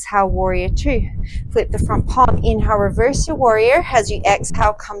 Exhale, warrior two. Flip the front palm. Inhale, reverse your warrior. As you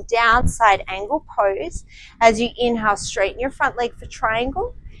exhale, come down, side angle pose. As you inhale, straighten your front leg for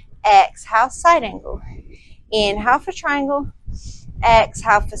triangle. Exhale, side angle. Inhale for triangle.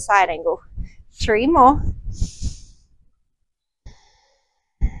 Exhale for side angle. 3 more.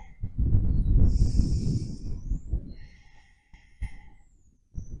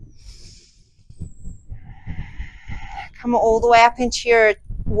 Come all the way up into your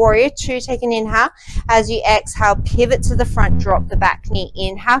warrior two. Take an inhale. As you exhale, pivot to the front, drop the back knee.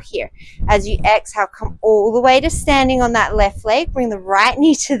 Inhale here. As you exhale, come all the way to standing on that left leg. Bring the right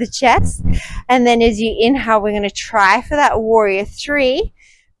knee to the chest. And then as you inhale, we're going to try for that warrior three.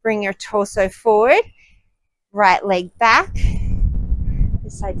 Bring your torso forward. Right leg back.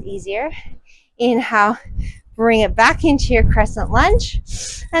 This side's easier. Inhale. Bring it back into your crescent lunge.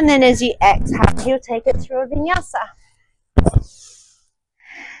 And then as you exhale, you'll take it through a vinyasa.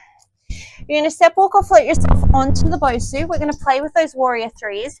 You're going to step, walk, or float yourself onto the bosu. We're going to play with those warrior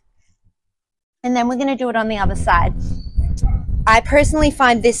threes. And then we're going to do it on the other side. I personally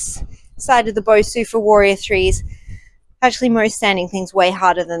find this side of the bosu for warrior threes, actually most standing things, way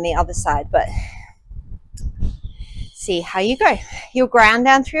harder than the other side. But see how you go. You'll ground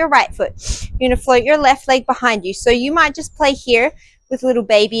down through your right foot. You're going to float your left leg behind you. So you might just play here with little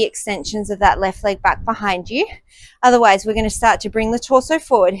baby extensions of that left leg back behind you. Otherwise, we're going to start to bring the torso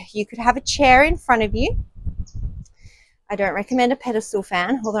forward. You could have a chair in front of you. I don't recommend a pedestal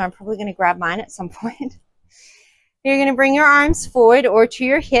fan, although I'm probably going to grab mine at some point. You're going to bring your arms forward or to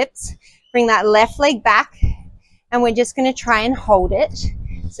your hips. Bring that left leg back, and we're just going to try and hold it.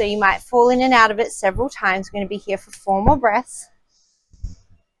 So you might fall in and out of it several times. We're going to be here for 4 more breaths.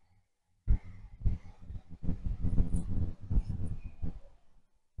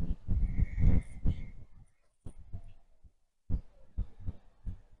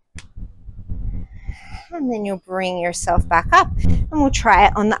 And then you'll bring yourself back up, and we'll try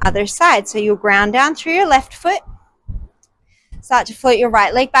it on the other side. So you'll ground down through your left foot. Start to float your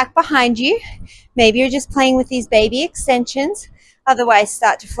right leg back behind you. Maybe you're just playing with these baby extensions. Otherwise,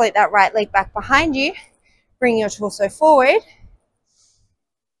 start to float that right leg back behind you. Bring your torso forward.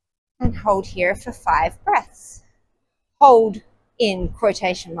 And hold here for 5 breaths. Hold in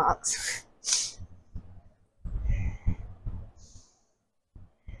quotation marks.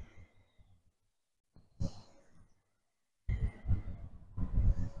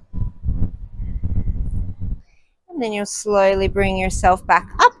 And then you'll slowly bring yourself back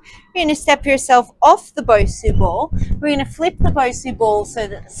up. You're going to step yourself off the bosu ball. We're going to flip the bosu ball so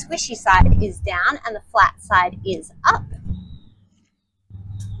that the squishy side is down and the flat side is up.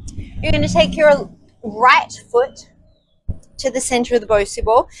 You're going to take your right foot to the center of the bosu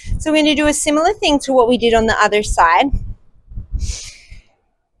ball. So we're going to do a similar thing to what we did on the other side,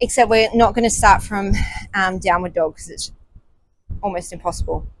 except we're not going to start from downward dog because it's almost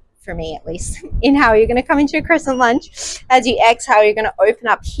impossible. For me at least. Inhale, you're going to come into a crescent lunge. As you exhale, you're going to open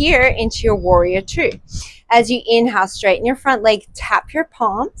up here into your warrior two. As you inhale, straighten your front leg, tap your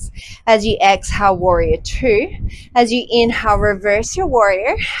palms. As you exhale, warrior two. As you inhale, reverse your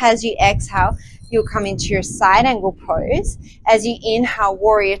warrior. As you exhale, you'll come into your side angle pose. As you inhale,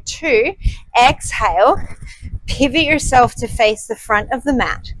 warrior two. Exhale, pivot yourself to face the front of the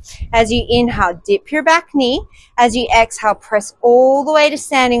mat. As you inhale, dip your back knee. As you exhale, press all the way to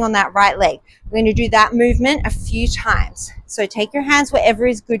standing on that right leg. We're going to do that movement a few times. So take your hands wherever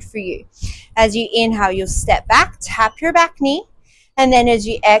is good for you. As you inhale, you'll step back, tap your back knee. And then as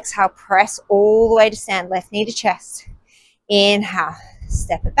you exhale, press all the way to stand, left knee to chest. Inhale,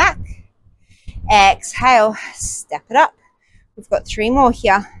 step it back. Exhale, step it up. We've got 3 more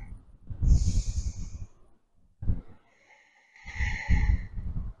here.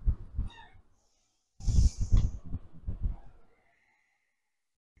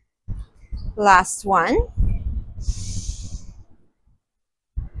 Last one.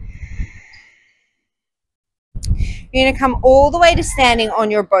 You're going to come all the way to standing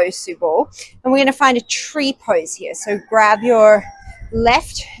on your bosu ball, and we're going to find a tree pose here. So grab your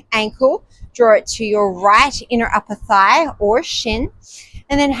left ankle, draw it to your right inner upper thigh or shin,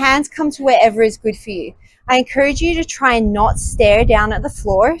 and then hands come to wherever is good for you. I encourage you to try and not stare down at the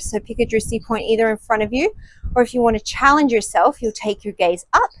floor. So pick a drishti point either in front of you, or if you want to challenge yourself, you'll take your gaze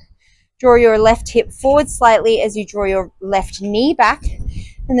up. Draw your left hip forward slightly as you draw your left knee back.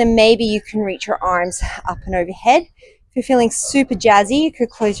 And then maybe you can reach your arms up and overhead. If you're feeling super jazzy, you could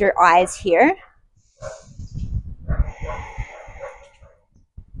close your eyes here.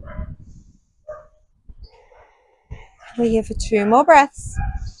 We're here for 2 more breaths.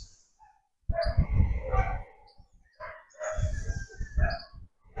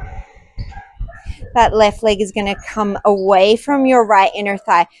 That left leg is going to come away from your right inner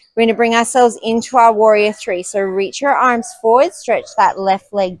thigh. We're going to bring ourselves into our warrior three. So reach your arms forward, stretch that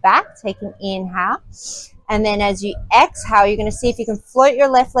left leg back, take an inhale. And then as you exhale, you're going to see if you can float your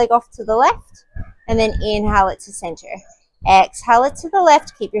left leg off to the left, and then inhale it to center. Exhale it to the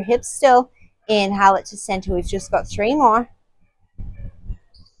left, keep your hips still. Inhale it to center. We've just got 3 more.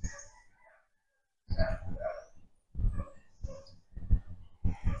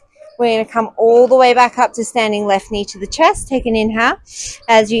 We're going to come all the way back up to standing left knee to the chest. Take an inhale.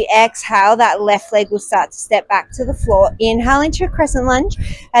 As you exhale, that left leg will start to step back to the floor. Inhale into your crescent lunge.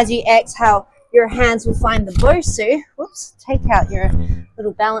 As you exhale, your hands will find the bosu. Whoops, take out your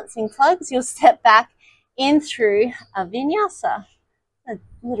little balancing plugs. You'll step back in through a vinyasa. A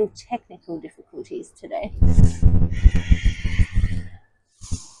little technical difficulties today.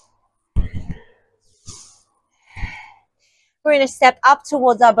 We're going to step up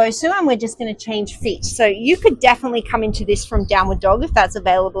towards our bosu, and we're just going to change feet. So you could definitely come into this from downward dog if that's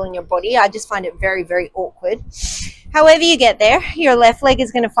available in your body. I just find it very, very awkward. However you get there, your left leg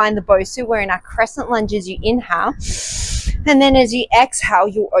is going to find the bosu. We're in our crescent lunge as you inhale. And then as you exhale,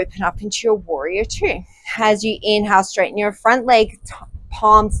 you'll open up into your warrior 2. As you inhale, straighten your front leg,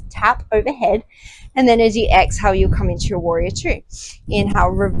 palms tap overhead. And then as you exhale, you'll come into your warrior 2. Inhale,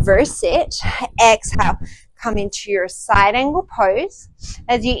 reverse it. Exhale, come into your side angle pose.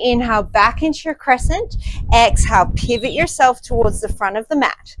 As you inhale, back into your crescent. Exhale, pivot yourself towards the front of the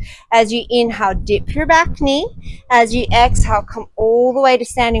mat. As you inhale, dip your back knee. As you exhale, come all the way to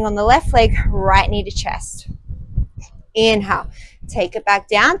standing on the left leg, right knee to chest. Inhale, take it back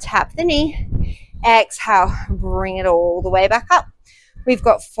down, tap the knee. Exhale, bring it all the way back up. We've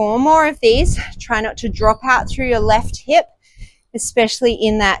got 4 more of these. Try not to drop out through your left hip, especially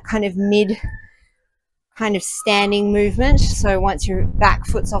in that kind of mid standing movement. So once your back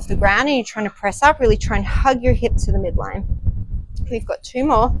foot's off the ground and you're trying to press up, really try and hug your hip to the midline. We've got 2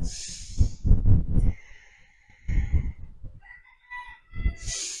 more.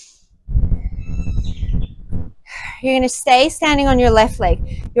 You're going to stay standing on your left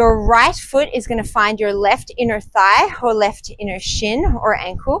leg. Your right foot is going to find your left inner thigh or left inner shin or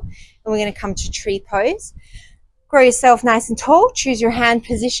ankle. And we're going to come to tree pose. Grow yourself nice and tall. Choose your hand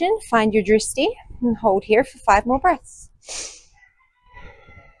position. Find your drishti and hold here for 5 more breaths.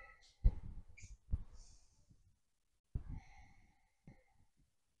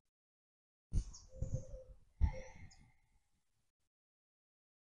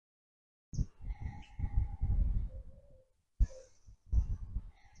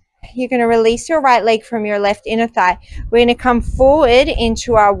 You're going to release your right leg from your left inner thigh. We're going to come forward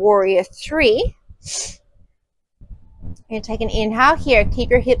into our warrior 3. You're going to take an inhale here.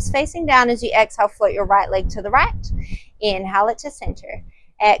 Keep your hips facing down. As you exhale, float your right leg to the right. Inhale it to center.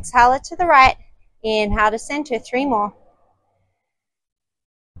 Exhale it to the right. Inhale to center. 3 more.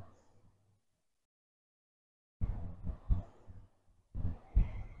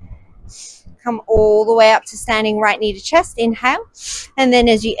 Come all the way up to standing right knee to chest. Inhale. And then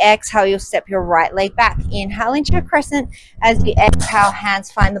as you exhale, you'll step your right leg back. Inhale into a crescent. As you exhale,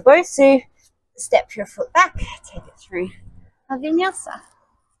 hands find the bosu. Step your foot back. Take it through a vinyasa.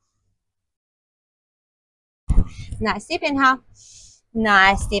 Nice deep inhale.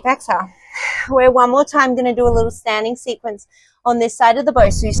 Nice deep exhale. We're one more time going to do a little standing sequence on this side of the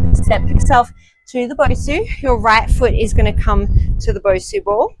bosu. So step yourself to the bosu. Your right foot is going to come to the bosu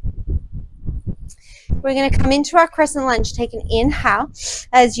ball. We're going to come into our crescent lunge. Take an inhale.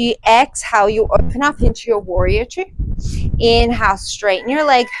 As you exhale, you'll open up into your warrior 2. Inhale, straighten your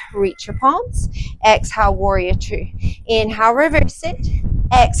leg, reach your palms. Exhale, warrior 2. Inhale, reverse it.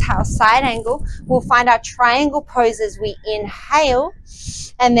 Exhale, side angle. We'll find our triangle pose as we inhale,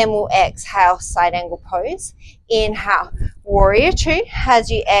 and then we'll exhale, side angle pose. Inhale, warrior 2. As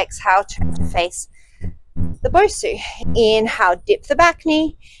you exhale, turn to face the bosu. Inhale, dip the back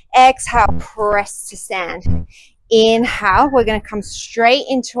knee. Exhale, press to stand. Inhale, we're going to come straight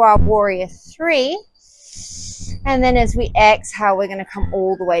into our warrior 3. And then as we exhale, we're going to come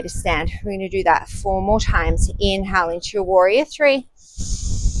all the way to stand. We're going to do that 4 more times. Inhale into your warrior 3.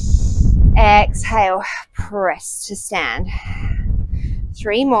 Exhale, press to stand.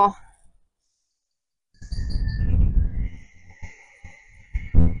 3 more.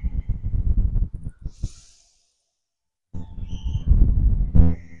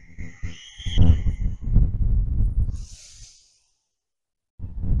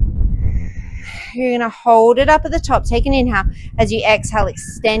 You're going to hold it up at the top. Take an inhale. As you exhale,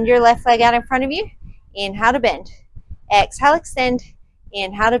 extend your left leg out in front of you. Inhale to bend. Exhale, extend.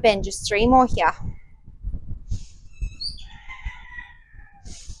 Inhale to bend. Just 3 more here.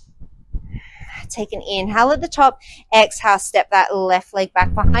 Take an inhale at the top. Exhale, step that left leg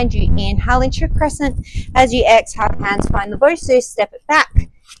back behind you. Inhale into your crescent. As you exhale, hands find the bosu. Step it back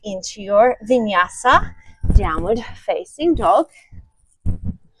into your vinyasa. Downward facing dog.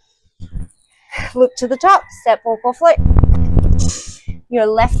 Look to the top, step, walk, or float. Your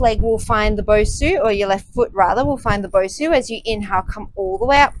left leg will find the bosu, or your left foot rather will find the bosu. As you inhale, come all the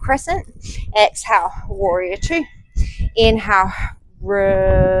way up, crescent. Exhale, warrior two. Inhale,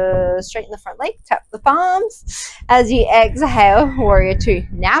 straighten the front leg, tap the palms. As you exhale, warrior two.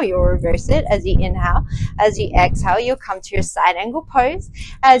 Now you'll reverse it as you inhale. As you exhale, you'll come to your side angle pose.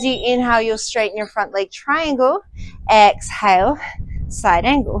 As you inhale, you'll straighten your front leg, triangle. Exhale, side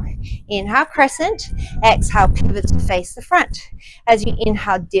angle. Inhale, crescent. Exhale, pivot to face the front. As you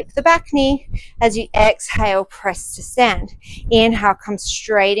inhale, dip the back knee. As you exhale, press to stand. Inhale, come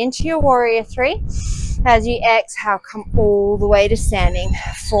straight into your warrior three. As you exhale, come all the way to standing.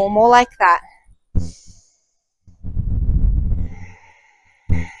 4 more like that.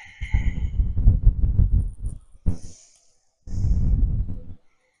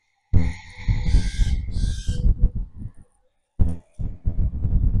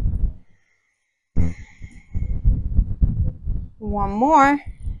 One more.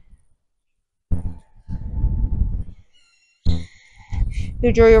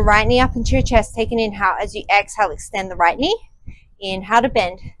 You'll draw your right knee up into your chest. Take an inhale. As you exhale, extend the right knee. Inhale to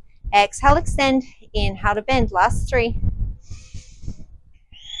bend. Exhale, extend. Inhale to bend. Last 3.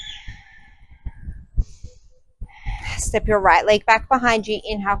 Step your right leg back behind you.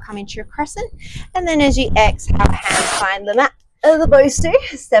 Inhale, come into your crescent. And then as you exhale, hands find the mat of the bosu.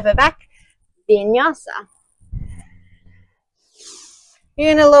 Step it back. Vinyasa.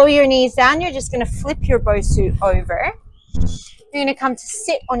 You're going to lower your knees down. You're just going to flip your bosu over. You're going to come to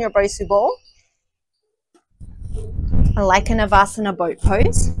sit on your bosu ball, like an Avasana boat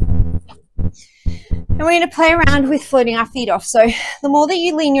pose. And we're going to play around with floating our feet off. So the more that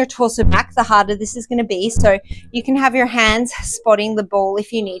you lean your torso back, the harder this is going to be. So you can have your hands spotting the ball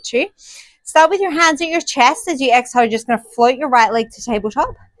if you need to. Start with your hands at your chest. As you exhale, you're just going to float your right leg to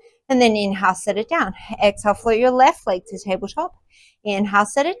tabletop. And then inhale, set it down. Exhale, float your left leg to tabletop. Inhale,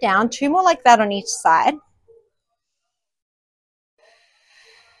 set it down. 2 more like that on each side.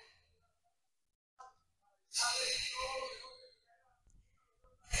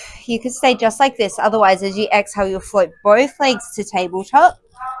 You could stay just like this. Otherwise, as you exhale, you'll float both legs to tabletop.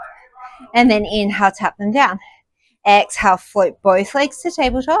 And then inhale, tap them down. Exhale, float both legs to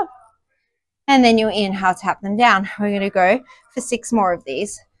tabletop. And then you'll inhale, tap them down. We're going to go for 6 more of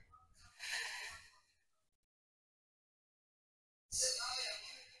these.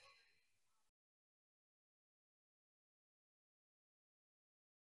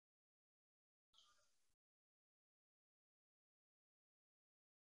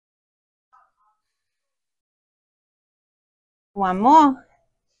 One more.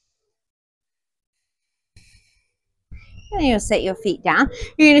 And you'll set your feet down.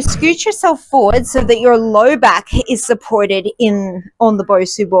 You're going to scoot yourself forward so that your low back is supported on the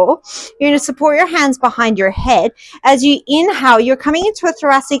bosu ball. You're going to support your hands behind your head. As you inhale, you're coming into a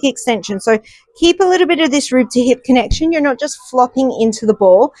thoracic extension. So keep a little bit of this rib to hip connection. You're not just flopping into the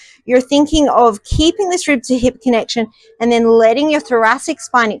ball. You're thinking of keeping this rib to hip connection and then letting your thoracic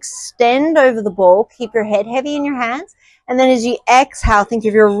spine extend over the ball. Keep your head heavy in your hands. And then as you exhale, think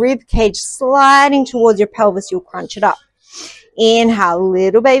of your rib cage sliding towards your pelvis. You'll crunch it up. Inhale,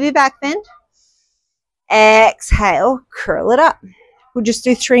 little baby back bend. Exhale, curl it up. We'll just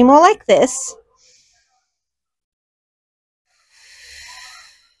do 3 more like this.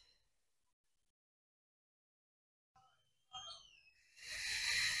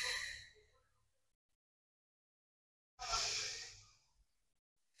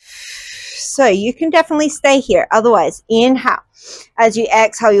 So you can definitely stay here. Otherwise, inhale. As you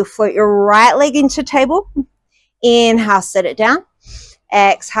exhale, you'll float your right leg into table. Inhale, set it down.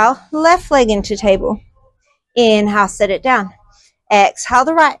 Exhale, left leg into table. Inhale, set it down. Exhale,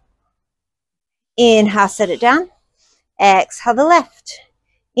 the right. Inhale, set it down. Exhale, the left.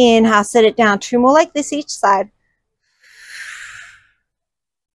 Inhale, set it down. 2 more like this each side.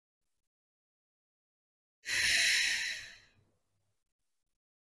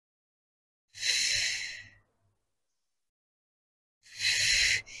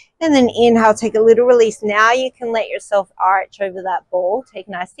 And then inhale, take a little release. Now you can let yourself arch over that ball. Take a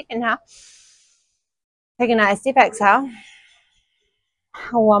nice deep inhale. Take a nice deep exhale.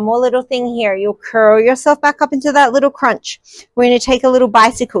 One more little thing here. You'll curl yourself back up into that little crunch. We're going to take a little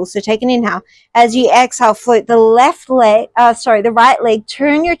bicycle. So take an inhale. As you exhale, float the the right leg.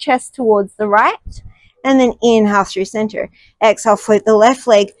 Turn your chest towards the right. And then inhale through center. Exhale, float the left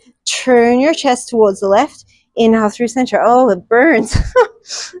leg. Turn your chest towards the left. Inhale through center. Oh, it burns.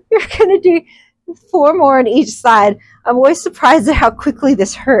 You're going to do 4 more on each side. I'm always surprised at how quickly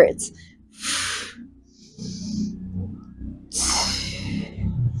this hurts.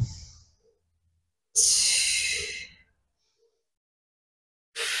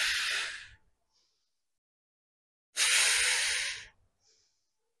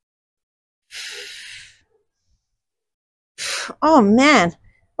 Oh man.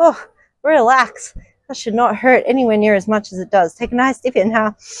 Oh, relax. That should not hurt anywhere near as much as it does. Take a nice deep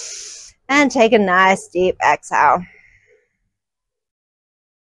inhale and take a nice deep exhale.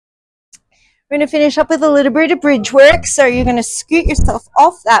 We're going to finish up with a little bit of bridge work. So you're going to scoot yourself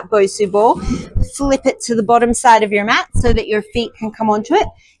off that bosu ball, flip it to the bottom side of your mat so that your feet can come onto it.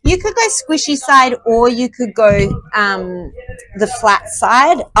 You could go squishy side, or you could go the flat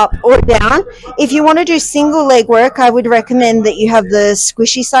side, up or down. If you want to do single leg work, I would recommend that you have the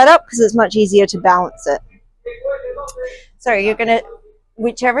squishy side up because it's much easier to balance it. So you're going to,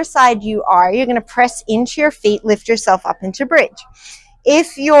 whichever side you are, you're going to press into your feet, lift yourself up into bridge.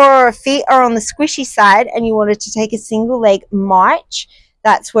 If your feet are on the squishy side and you wanted to take a single leg march,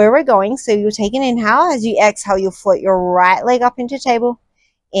 that's where we're going. So you'll take an inhale. As you exhale, you'll float your right leg up into table.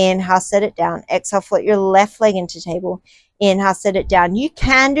 Inhale, set it down. Exhale, float your left leg into table. Inhale, set it down. You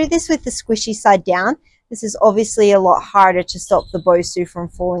can do this with the squishy side down. This is obviously a lot harder to stop the bosu from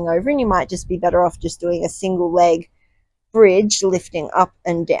falling over, and you might just be better off just doing a single leg bridge, lifting up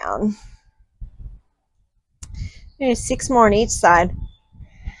and down. 6 more on each side.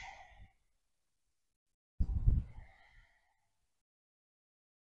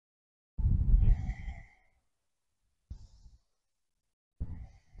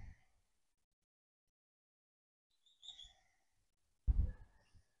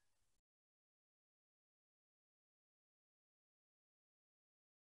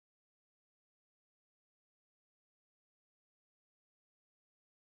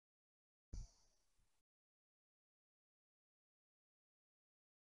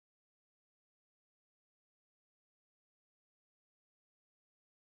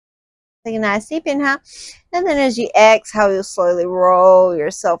 Take a nice deep inhale, and then as you exhale, you'll slowly roll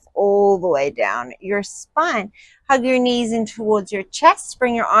yourself all the way down your spine. Hug your knees in towards your chest,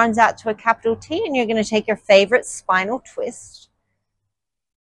 bring your arms out to a capital T, and you're going to take your favorite spinal twist.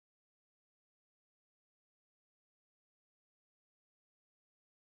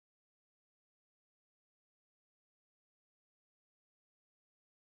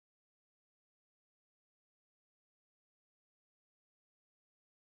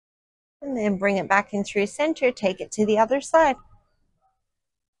 And then bring it back in through center, take it to the other side.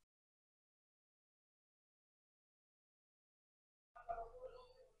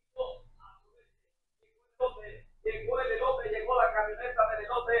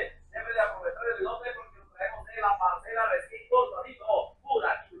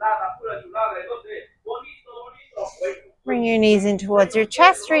 Bring your knees in towards your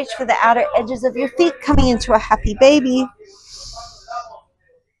chest, reach for the outer edges of your feet, coming into a happy baby.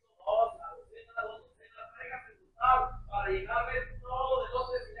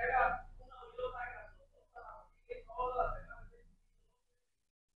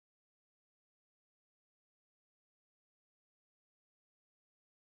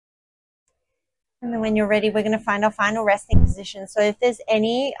 And then when you're ready, we're going to find our final resting position. So if there's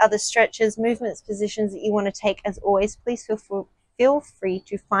any other stretches, movements, positions that you want to take, as always, please feel free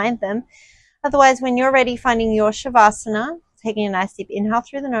to find them. Otherwise, when you're ready, finding your Shavasana, taking a nice deep inhale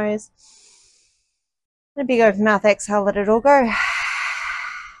through the nose. And a big open mouth exhale, let it all go.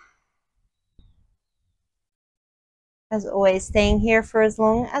 As always, staying here for as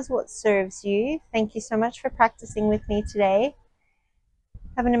long as what serves you. Thank you so much for practicing with me today.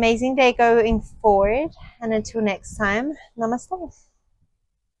 Have an amazing day going forward, and until next time, namaste.